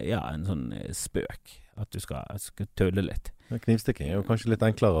en sånn spøk. At du skal tølle litt. Knivstikking jo kanskje litt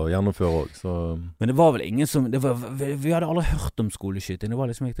enklere å gjennomføre også. Men det var vel ingen som vi hadde aldri hørt om skoleskyting. Det var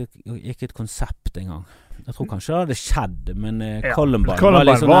liksom ikke et konsept engang. Jeg tror kanskje det hadde skjedd, men Columbine var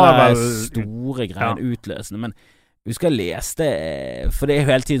liksom den store greien utløsende. Men vi skal lese det, for det jo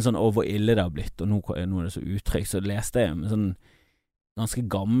hele tiden sånn hvor ille det har blitt, og nå det så uttrykk, så leste jeg en sånn ganske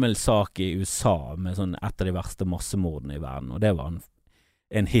gammel sak i USA med sånn et av de verste massemordene i verden, og det var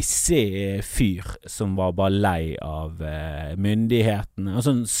en hissig fyr som var bare lei av myndighetene, og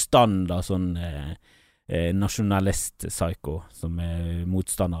sånn standard sånn nasjonalist-psyko som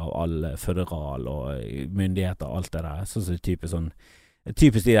motstander av all føderal og myndigheter og alt det der, sånn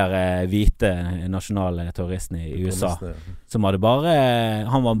typisk de der hvite nasjonale terroristene i USA som hadde bare,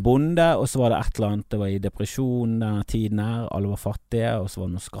 han var en bonde og så var det et eller annet, det var i depresjon denne tiden her, alle var fattige og så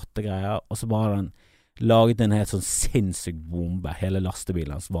var det noen skattegreier, og så bare han laget en helt sånn sinnssyk bombe, hele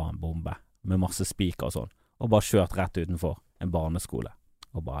lastebilen hans var en bombe med masse spiker og sånn, og bare kjørt rett utenfor en barneskole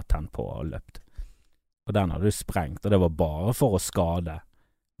og bare tent på og løpt, og den hadde du sprengt, og det var bare for å skade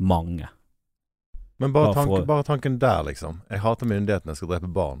mange. Men bare tanken der, liksom. Jeg hater myndighetene, jeg skal drepe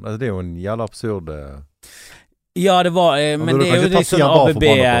barn. Det jo en jævla absurd... Ja, det var... men det jo litt sånn ABB,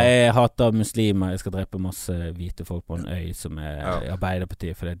 jeg hater muslimer, jeg skal drepe masse hvite folk på en øy som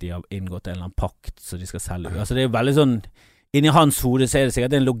Arbeiderpartiet, fordi de har inngått en eller annen pakt, så de skal selge. Altså, det jo veldig sånn... Inni hans hode så det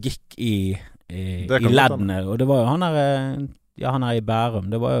sikkert en logikk i leddene, og det var jo han her i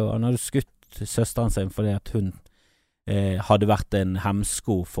Bærum, det var jo, han hadde skutt søsteren sin fordi at hun... hadde vært en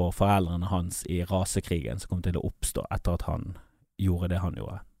hemsko for foreldrene hans i rasekrigen som kom til å oppstå etter at han gjorde det han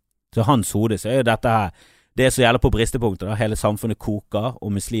gjorde. Så hans hode så jo dette her, det så jævla på bristepunktet da, hele samfunnet koker,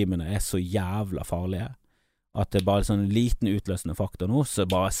 og muslimene så jævla farlige, at det bare sånn liten utløsende faktor nå, så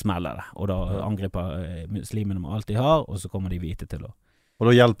bare smeller det, og da angriper muslimene med alt de har, og så kommer de hvite til å... Og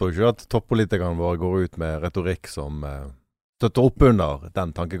da hjelper jo ikke at toppolitikerne våre går ut med retorikk som støtter opp under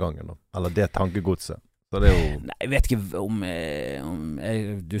den tankegangen, da. Eller det tankegodset. Så det jo... Nei, jeg vet ikke om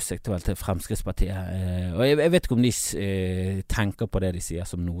du sikter vel til Fremskrittspartiet, og jeg vet ikke om de tenker på det de sier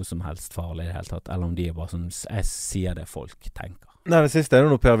som noe som helst farlig i det hele tatt, eller om de bare sånn, jeg sier det folk tenker. Nei, det siste jo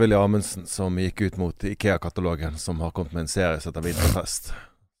nå Per-Willy Amundsen som gikk ut mot IKEA-katalogen, som har kommet med en serie som heter Vinterfest,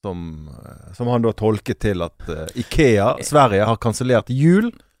 som han da tolket til at IKEA, Sverige, har kansellert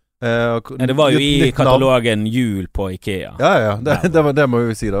jul. Det var jo i katalogen jul på IKEA. Ja, det må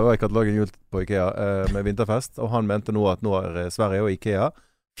vi si da. Det var i katalogen jul på IKEA med Vinterfest, og han mente nå at nå Sverige og IKEA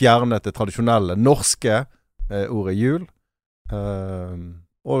fjernet det tradisjonelle norske ordet jul.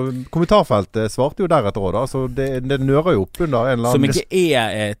 Og kommentarfeltet svarte jo deretter også da, så det nører jo opp under en eller annen... Som ikke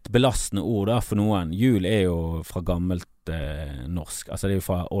et belastende ord da for noen. Jul jo fra gammelt norsk, altså det jo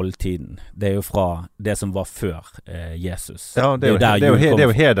fra oldtiden. Det jo fra det som var før Jesus. Ja, det jo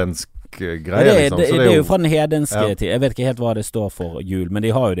hedensk greie liksom. Det jo fra den hedenske tid. Jeg vet ikke helt hva det står for jul, men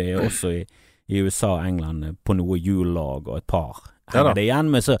de har jo det også i USA og England på noe jullag og et par. Henger det igjen,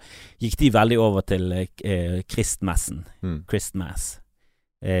 men så gikk de veldig over til kristmessen. Christmas.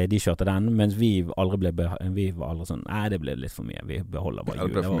 De kjørte den, mens vi var aldri sånn, nei, det ble litt for mye, vi beholder bare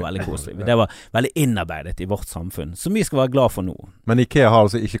jul, det var veldig koselig, det var veldig innarbeidet i vårt samfunn, som vi skal være glad for nå. Men IKEA har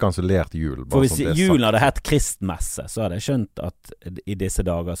altså ikke kansellert jul? For hvis julen hadde hett kristmesse, så hadde jeg skjønt at i disse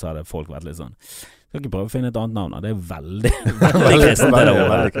dager så hadde folk vært litt sånn, skal ikke prøve å finne et annet navn, det veldig kristent det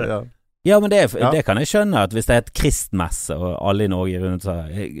ordet. Ja, men det kan jeg skjønne, at hvis det het kristmesse, og alle i Norge rundt så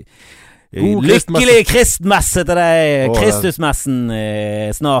Lykkelig kristmesse til deg! Kristusmessen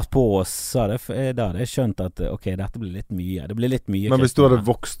snart på oss. Da hadde jeg skjønt at ok, dette blir litt mye. Det blir litt mye. Men hvis du hadde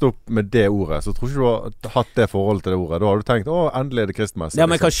vokst opp med det ordet, så tror ikke du har hatt det forholdet til det ordet. Da har du tenkt, endelig er det kristmesse. Ja,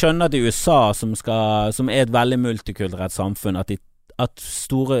 men jeg kan skjønne at i USA, som er et veldig multikulturelt samfunn, at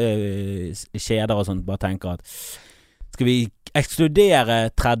store kjeder og sånt bare tenker at skal vi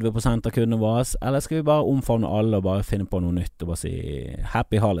ekskludere 30% av kundene våre, eller skal vi bare omfavne alle og bare finne på noe nytt og bare si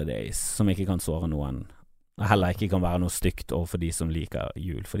happy holidays, som ikke kan såre noen, og heller ikke kan være noe stygt overfor de som liker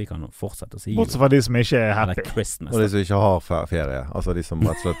jul, for de kan fortsette å si jul. Bortsett fra de som ikke er happy. Og de som ikke har ferie, altså de som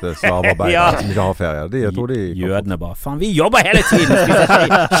rett og slett er slavearbeidere som ikke har ferie. Jeg tror de jødene bare, faen, vi jobber hele tiden,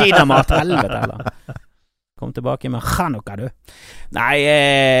 spiser kinamat, helvete, eller? Kom tilbake med Chanukka, du. Nei,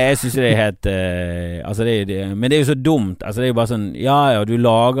 jeg synes det er helt altså men det er jo så dumt. Altså det er jo bare sånn ja, du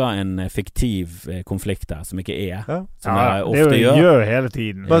lager en fiktiv konflikt der som ikke er. Som jeg ofte det gjør hele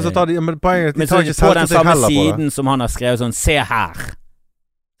tiden. Men så tar de poenget, de tar ikke på den samme heller på siden som han har skrevet sånn, se her.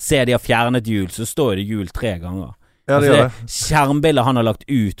 Se, de har fjernet jul, så står det jul 3 ganger. Ja, det gjør det. Skjermbildet han har lagt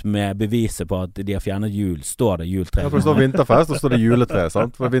ut med beviset på at de har fjernet jul, står det jul 3 ganger. Ja, for det står vinterfest, og står det juletre,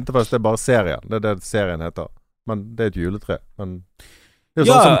 sant? For vinterfest er bare serien. Det er det serien heter. Men det er et juletre. Men det er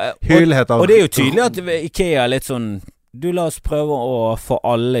jo sånn som hylighet av... Og det er jo tydelig at IKEA er litt sånn la oss prøve å få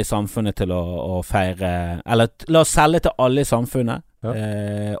alle i samfunnet til å feire, eller la oss selge til alle i samfunnet,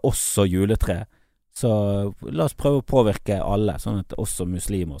 også juletre. Så la oss prøve å påvirke alle, sånn at også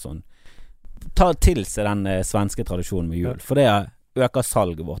muslimer og sånn ta til seg den svenske tradisjonen med jul, for det øker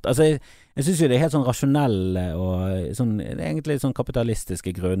salget vårt. Altså, jeg synes jo det er helt sånn rasjonelle og sånn, det er egentlig sånn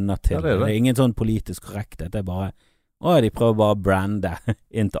kapitalistiske grunner til det. Det er ingen sånn politisk korrekthet, det er bare de prøver bare å brande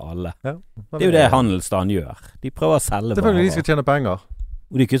inn til alle. Ja, det er jo det handelsstanden gjør. De prøver å selge det er fordi de skal tjene penger.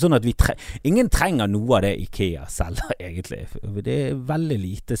 Og det er ikke sånn at ingen trenger noe av det IKEA selger, egentlig. Det er veldig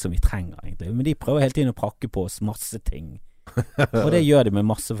lite som vi trenger, egentlig. Men de prøver hele tiden å prakke på oss masse ting. Og det gjør de med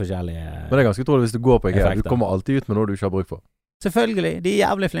masse forskjellige Men det er ganske trolig hvis du går på IKEA effekter. Du kommer alltid ut med noe du ikke har bruk for. Selvfølgelig, de er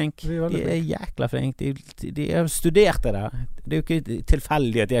jævlig flinke. De er jækla flinke. De har studert det der. Det er jo ikke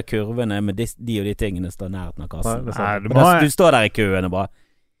tilfeldig at de her kurvene med de og de tingene står nært av kassen. Du står der i køen og bare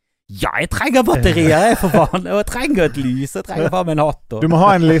ja, jeg trenger batterier, jeg for faen. Og jeg trenger et lys, jeg trenger faen med en hatt. Du må ha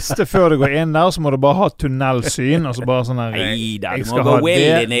en liste før du går inn der, så må du bare ha tunnelsyn, og så bare sånn her Neida, du må gå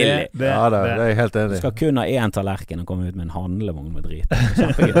willy-nilly. Ja, det er jeg helt enig. Du skal kun ha 1 tallerken og komme ut med en handlevogn med drit.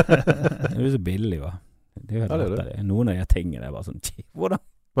 Kjempegøy. Det er jo så billig, va? Det er jo helt det. Noen av de tingene er bare sånn, hvordan?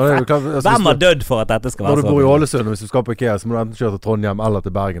 Hvem har dødd for at dette skal være sånn? Når du bor i Ålesund, hvis du skal på IKEA, så må du enten kjøre til Trondheim eller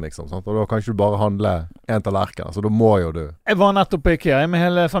til Bergen, liksom, sant? Og da kan ikke du bare handle 1 tallerken, så da må jo du. Jeg var nettopp på IKEA med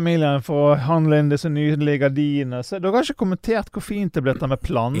hele familien for å handle inn disse nydelige gardinene, så dere har ikke kommentert hvor fint det ble med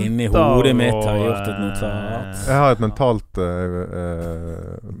planter. Inni hodet mitt har jeg gjort et notat. Jeg har et mentalt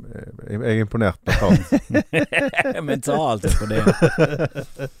jeg er imponert mentalt. Mentalt imponert.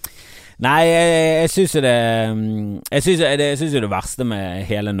 Nei, jeg synes jo det verste med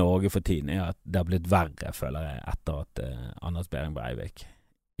hele Norge for tiden er at det har blitt verre, føler jeg, etter at Anders Behring Breivik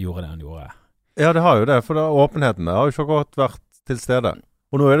gjorde det han gjorde. Ja, det har jo det, for åpenheten har jo ikke godt vært til stede.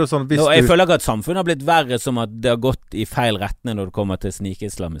 Og nå er det jo sånn jeg føler ikke at samfunnet har blitt verre som at det har gått i feil retning når det kommer til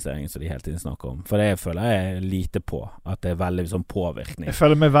snikislamisering, som de hele tiden snakker om. For det føler jeg lite på, at det er veldig sånn påvirkning. Jeg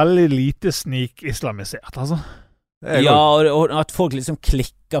føler meg veldig lite snikislamisert, altså. Ja, og at folk liksom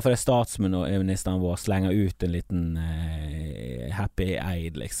klikker for det statsministeren vår slenger ut en liten happy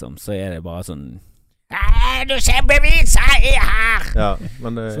eid, liksom, så er det bare sånn du ser beviset her! Ja,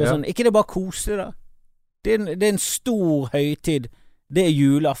 men så sånn, ikke det bare koselig da? Det er en stor høytid. Det er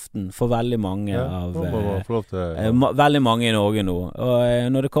julaften for veldig mange veldig mange i Norge nå.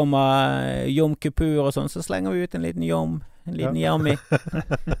 Og når det kommer Jom Kippur og sånn, så slenger vi ut en liten jom. En liten jammi.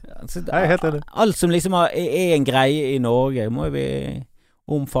 Alt som liksom er en greie i Norge, må vi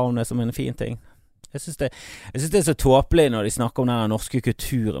omfavne som en fin ting. Jeg synes det er så tåpelig når de snakker om den norske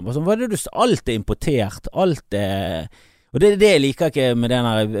kulturen. Alt er importert, alt er... Og det jeg liker ikke med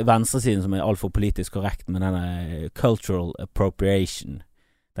denne venstresiden som er alt for politisk korrekt, med denne cultural appropriation.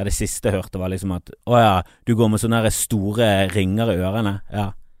 Der det siste jeg hørte var liksom at du går med sånne store ringer i ørene.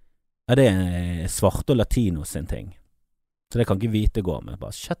 Ja, det er svarte og latinos sin ting. Så det kan ikke vite gå med.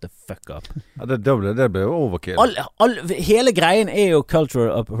 Bare shut the fuck up. Ja, det ble jo overkill. Hele greien er jo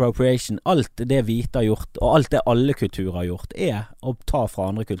cultural appropriation. Alt det hvite har gjort, og alt det alle kulturer har gjort, er å ta fra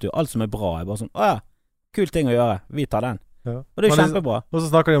andre kulturer. Alt som er bra er bare sånn, kul ting å gjøre. Vi tar den. Ja. Og det er kjempebra. Og så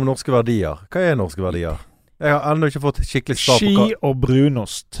snakker de om norske verdier. Hva er norske verdier? Jeg har ennå ikke fått skikkelig svar på hva... Ski og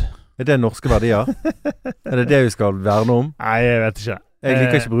brunost. Er det norske verdier? Er det vi skal verne om? Nei, jeg vet ikke. Jeg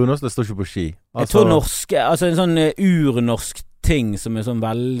liker ikke brunost, det står ikke på ski. Jeg tror norske, altså en sånn urnorsk ting som sånn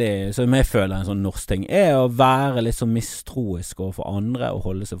veldig, som jeg føler en sånn norsk ting, å være litt sånn mistroisk overfor andre og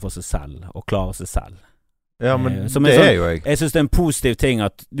holde seg for seg selv, og klare seg selv. Ja, men som det sånn, jo jeg. Jeg synes det en positiv ting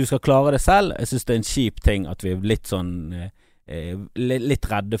at du skal klare det selv. Jeg synes det en kjip ting at vi litt sånn litt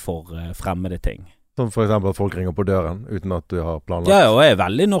redde for fremmede ting. Som for eksempel at folk ringer på døren uten at du har planlagt. Ja, og jeg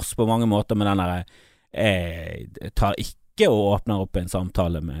veldig norsk på mange måter med den der jeg tar ikke og åpner opp en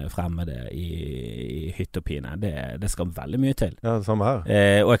samtale med fremmede i hytt og pine. Det skal veldig mye til. Ja, det samme her.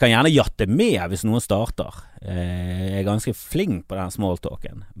 Og jeg kan gjerne jatte med hvis noen starter. Jeg ganske flink på den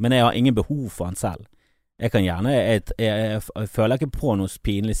smalltalken, men jeg har ingen behov for han selv. Jeg kan gjerne, jeg føler ikke på noe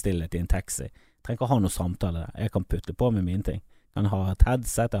pinlig stillhet i en taxi. Jeg trenger ikke ha noe samtale der. Jeg kan putte på med mine ting. Jeg kan ha et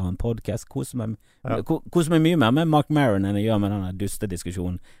headset, jeg har en podcast. Kose meg mye mer med Mark Maron enn jeg gjør med denne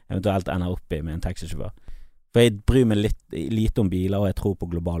dustediskusjonen eventuelt ender opp i med en taxisjåfør. For jeg bryr meg lite om biler, og jeg tror på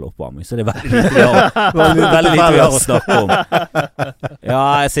global oppvarming, så det veldig lite vi har å snakke om.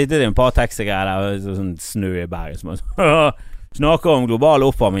 Ja, jeg sitter i en par taxigreier der, sånn snø i berget, som snakker om global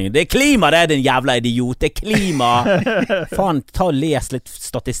oppvarming. Det klima, det din jævla idiot. Det klima. Faen, ta og les litt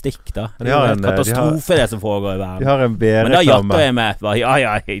statistikk da. Det en katastrofe det som foregår i verden. De har en V-reklame. Men da jatter jeg med.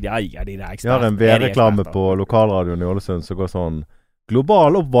 De har en V-reklame på lokalradioen i Ålesund som går sånn: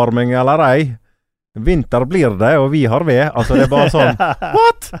 global oppvarming eller ei? Vinter blir det, og vi har ved. Altså det bare sånn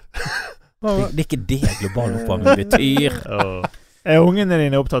what? Det ikke det global oppvarming betyr. Ungene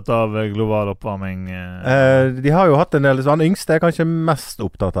dine opptatt av global oppvarming? De har jo hatt en del, så han yngste kanskje mest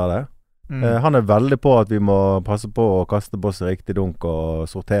opptatt av det. Han veldig på at vi må passe på å kaste på seg riktig dunk og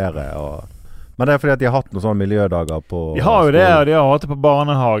sortere. Men det fordi at de har hatt noen sånne miljødager på De har jo det, og de har hatt det på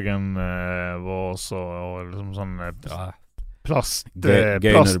barnehagen vår også, og liksom sånn Gøy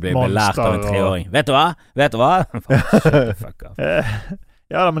når du blir belært av en 3-åring. Vet du hva? Fuck off.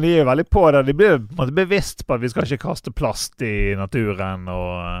 Ja, men de jo veldig på det. De blir bevisst på at vi skal ikke kaste plast i naturen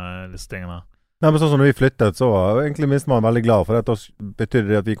og disse tingene. Nei, men sånn som når vi flyttet, så var egentlig minst man veldig glad for det. Da betydde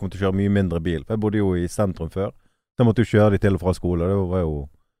det at vi kom til å kjøre mye mindre bil. For jeg bodde jo i sentrum før. Så jeg måtte jo kjøre de til og fra skole. Det var jo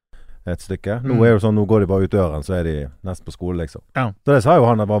et stykke. Nå er det sånn, nå går de bare ut døren, så er de nesten på skole, liksom. Ja. Så det sa jo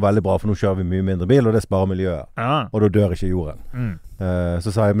han, det var veldig bra, for nå kjører vi mye mindre bil, og det sparer miljøet. Ja. Og da dør ikke jorden. Så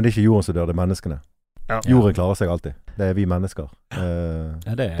sa jeg, men det er ikke jorden som dør, det er menneskene. Ja. Jorden klarer seg alltid. Det er vi mennesker.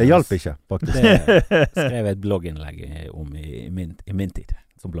 Det hjalp ikke, faktisk. Det skrev jeg et blogginnlegg om i min tid,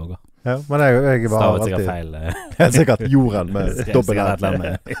 som blogger. Ja, men jeg var stavet sikkert feil. Helt sikkert jorden med dobbelt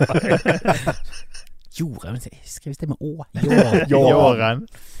R. Jorden, skrives det med Å? Jorden.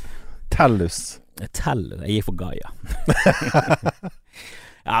 Tellus. Jeg gir for Gaia.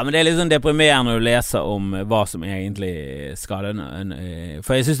 Ja, men det er litt sånn deprimerende når du leser om hva som egentlig skal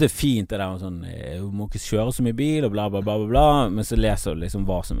for jeg synes det er fint det der sånn, du må ikke kjøre så mye bil og bla bla bla bla, men så leser du liksom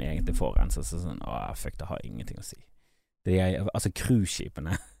hva som egentlig forurenser, så sånn, fuck, det har ingenting å si. Altså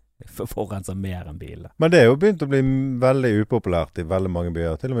cruiseskipene forurenser mer enn biler. Men det er jo begynt å bli veldig upopulært i veldig mange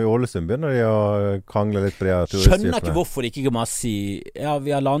byer. Til og med i Ålesund begynner de å krangle litt på de her turistskipene. Skjønner ikke hvorfor de ikke kan bare si, ja,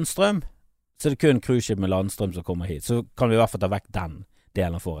 vi har landstrøm, så det er kun cruiseskip med landstrøm som kommer hit, så kan vi i hvert fall ta vekk den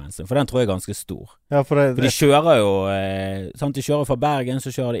delen av forurensning, for den tror jeg er ganske stor. Ja, for de kjører jo sant, de kjører fra Bergen,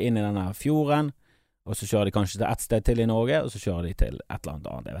 så kjører de inn i denne fjorden, og så kjører de kanskje til et sted til i Norge, og så kjører de til et eller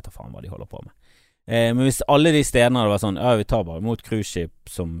annet, jeg vet ikke faen hva de holder på med. Men hvis alle de stedene det var sånn, ja, vi tar bare imot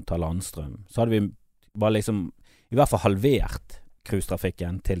cruiseskip som tar landstrøm, så hadde vi bare liksom i hvert fall halvert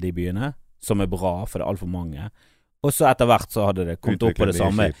cruisetrafikken til de byene, som er bra, for det er alt for mange. Og så etter hvert så hadde det kommet opp på det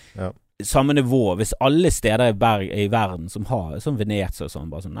samme nivå. Hvis alle steder i verden som har sånn Venezia og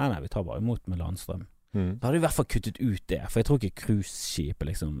sånn, bare sånn, nei, vi tar bare imot med landstrøm. Da hadde vi i hvert fall kuttet ut det, for jeg tror ikke cruiseskipet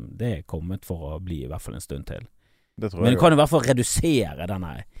liksom, det er kommet for å bli i hvert fall en stund til. Men det kan i hvert fall redusere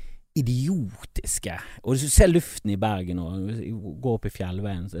denne idiotiske, og hvis du ser luften i Bergen og går opp i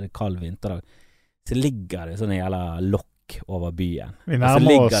fjellveien, så er det kald vinterdag, så ligger det sånn en jævla lokk over byen. Vi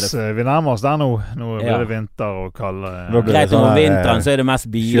nærmer oss der nå. Nå blir det vinter og kalde. Greit, om vinteren så er det mest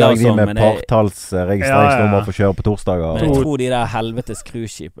biler og sånn, med partallsregistreringsnummer for å kjøre på torsdager. Men jeg tror de der helvetes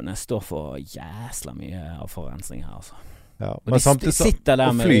cruiseskipene står for jæsla mye av forurensning her, altså. Ja, men samtidig sitter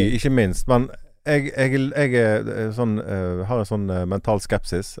der med fly, ikke minst, men jeg er sånn, har en sånn mental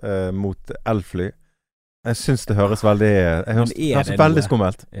skepsis mot elfly. Jeg synes det høres veldig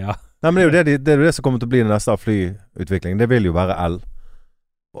skummelt. Ja. Nei, men det er jo det som kommer til å bli det neste av flyutvikling. Det vil jo være el.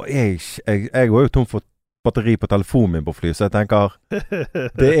 Og jeg går jo tom for batteri på telefonen min på fly, så jeg tenker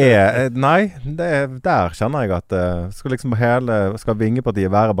der kjenner jeg at skal vingepartiet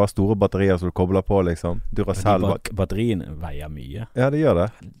være bare store batterier som du kobler på, liksom. Batteriene veier mye. Ja, det gjør det.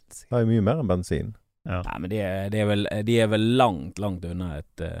 Det er mye mer enn bensin. Ja. Nei, men de er vel langt unna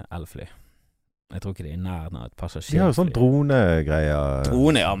et elfly. Jeg tror ikke det er nærheten av et passasjerfly. De har jo sånn dronegreier.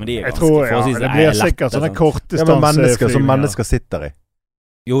 Drone, ja, men de er Jeg ganske tror, ja, forholdsvis det blir lette, sikkert sånne sånn. kortdistansefly. Som mennesker sitter i.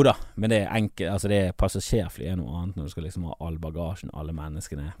 Jo da, men det er enkelt. Altså det er passasjerfly er noe annet når du skal liksom ha all bagasjen, alle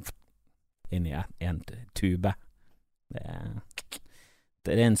menneskene inn i en tube.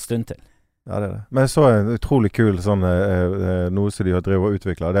 Det er en stund til. Ja, det er det. Men jeg så en utrolig kul sånn, noe som de har drevet og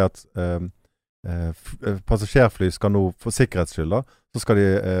utviklet, det er at passasjerfly skal nå, for sikkerhets skyld da, så skal de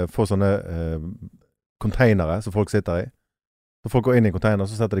få sånne containere som folk sitter i. Så folk går inn i container,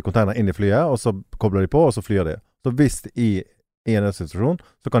 så setter de container inn i flyet, og så kobler de på, og så flyr de. Så hvis i en situasjon,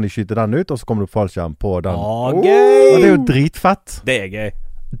 så kan de skyte den ut, og så kommer det fallskjerm på den. Gøy! Og det er jo dritfett. Det er gøy.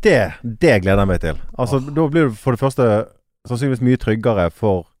 Det gleder jeg meg til. Altså, da blir det for det første sannsynligvis mye tryggere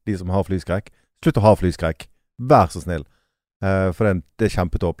for de som har flyskrekk. Slutt å ha flyskrekk. Vær så snill. For det er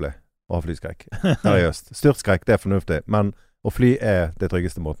kjempetåpelig å ha flyskrekk. Seriøst. Styrtskrekk, det er fornuftig, men å fly er det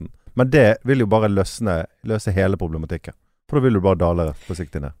tryggeste måten. Men det vil jo bare løse hele problematikken. For da vil du bare dale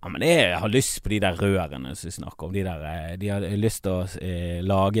forsiktig ned. Ja, men jeg har lyst på de der rørene som vi snakker om. De har lyst til å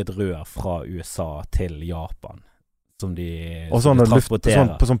lage et rør fra USA til Japan. Som de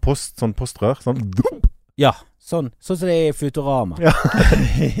transporterer. Sånn postrør. Sånn. Ja, sånn som det er i Futurama. Ja.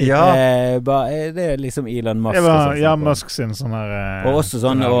 Ja. Det er liksom Elon Musk. Det var Elon Musk sin sånn her... og også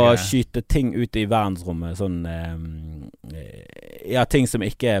sånn å skyte ting ut i verdensrommet. Sånn, ting som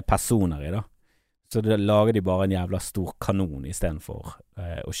ikke er personer i da. Så da lager de bare en jævla stor kanon i stedet for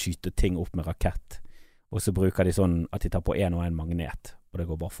å skyte ting opp med rakett. Og så bruker de sånn at de tar på en og en magnet. Og det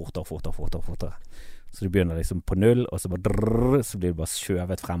går bare fortere. Så de begynner liksom på null, og så så blir det bare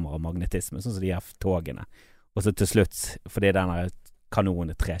skjøvet fremover av magnetisme, sånn som de her togene. Og så til slutt, fordi denne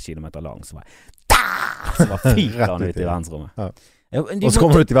kanonen er 3 kilometer lang, så bare fyrer han ut i verdensrommet. Ja. Og så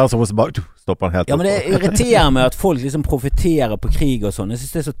kommer du ut i verdensrommet, og så bare stopper han helt opp. Ja, men det irriterer meg at folk liksom profiterer på krig og sånn. Jeg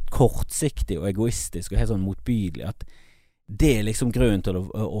synes det er så kortsiktig og egoistisk og helt sånn motbydelig at det er liksom grunnen til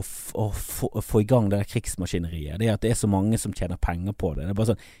å få i gang det der krigsmaskineriet. Det er at det er så mange som tjener penger på det. Det er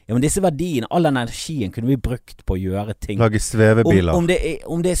bare sånn, ja, men disse verdiene, all den energien kunne vi brukt på å gjøre ting. Lage svevebiler.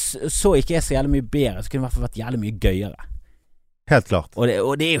 Om det så ikke er så jævlig mye bedre, så kunne det i hvert fall vært jævlig mye gøyere. Helt klart. Og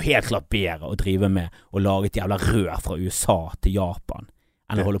det er jo helt klart bedre å drive med å lage et jævla rør fra USA til Japan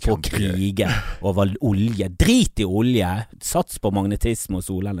enn å holde på å krige over olje. Drit i olje, sats på magnetisme og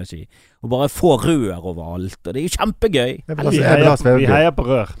solenergi, og bare få rør overalt, og det er jo kjempegøy. Vi heier på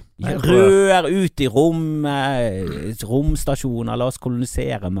rør. Rør ut i romstasjoner, la oss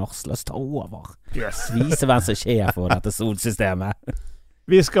kolonisere Mars, la oss ta over. Vise hvem som skjer for dette solsystemet.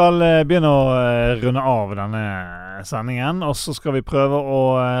 Vi skal begynne å runde av denne sendingen, og så skal vi prøve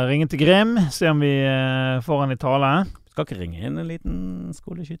å ringe til Grim, se om vi får han i tale. Skal ikke ringe inn en liten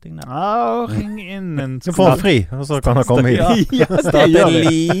skoleskyting der? Ja, ring inn en skoleskyting. Så får han fri, og så kan han komme hit. Ja, det gjør det.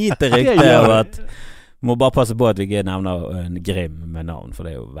 Lite rykte av at må bare passe på at vi ikke nevner en Grim med navn, for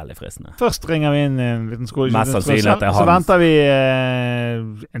det er jo veldig fristende. Først ringer vi inn en liten skoleskyting, så venter vi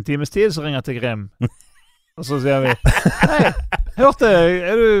en times tid, så ringer jeg til Grim. Og så sier vi, hei, hørte,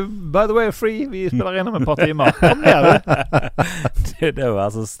 er du by the way free? Vi spiller inn om et par timer. Kom ned, du. Det er jo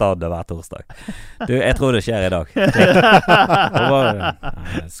så standard hver torsdag. Du, jeg tror det skjer i dag.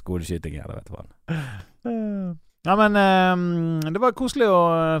 Skoleskyting her, vet du hva. Ja, men det var koselig å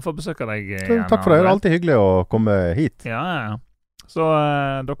få besøke deg igjen. Takk for det, det er alltid hyggelig å komme hit. Ja. Så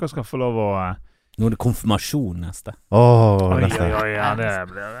dere skal få lov å... Nå er det konfirmasjon neste. Neste. Ja, det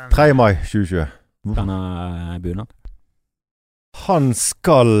blir 3. mai 2020. Kan ha bunad? Han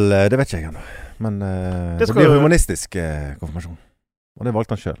skal, det vet ikke jeg ennå, men det blir humanistisk konfirmasjon. Og det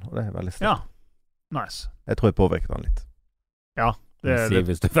valgte han selv, og det er veldig snilt. Ja, nice. Jeg tror jeg påvirket han litt. Ja.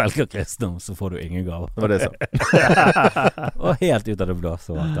 Hvis du velger kristendom, så får du ingen gaver. Det var det jeg sa. Og helt ut av det blå,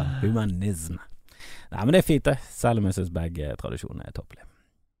 så valgte han humanisme. Nei, men det er fint det. Selv om jeg synes begge tradisjoner er topplige.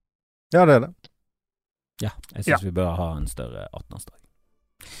 Ja, det er det. Ja, jeg synes vi bør ha en større 18-årsdag.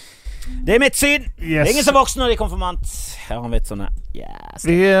 Det er mitt syn. Det er ingen som voksen når de er konfirmant. Her har han vitt sånne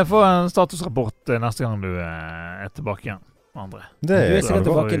Vi får en statusrapport neste gang du er tilbake igjen, André. Du er sikkert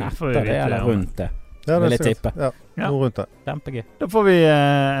tilbake igjen etter det, eller rundt det. Ja, vil jeg tippe. Ja, noe rundt det. Kjempegøy. Da får vi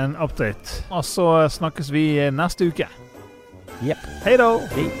en update, og så snakkes vi neste uke. Yep. Hei da.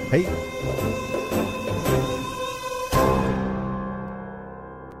 Hei.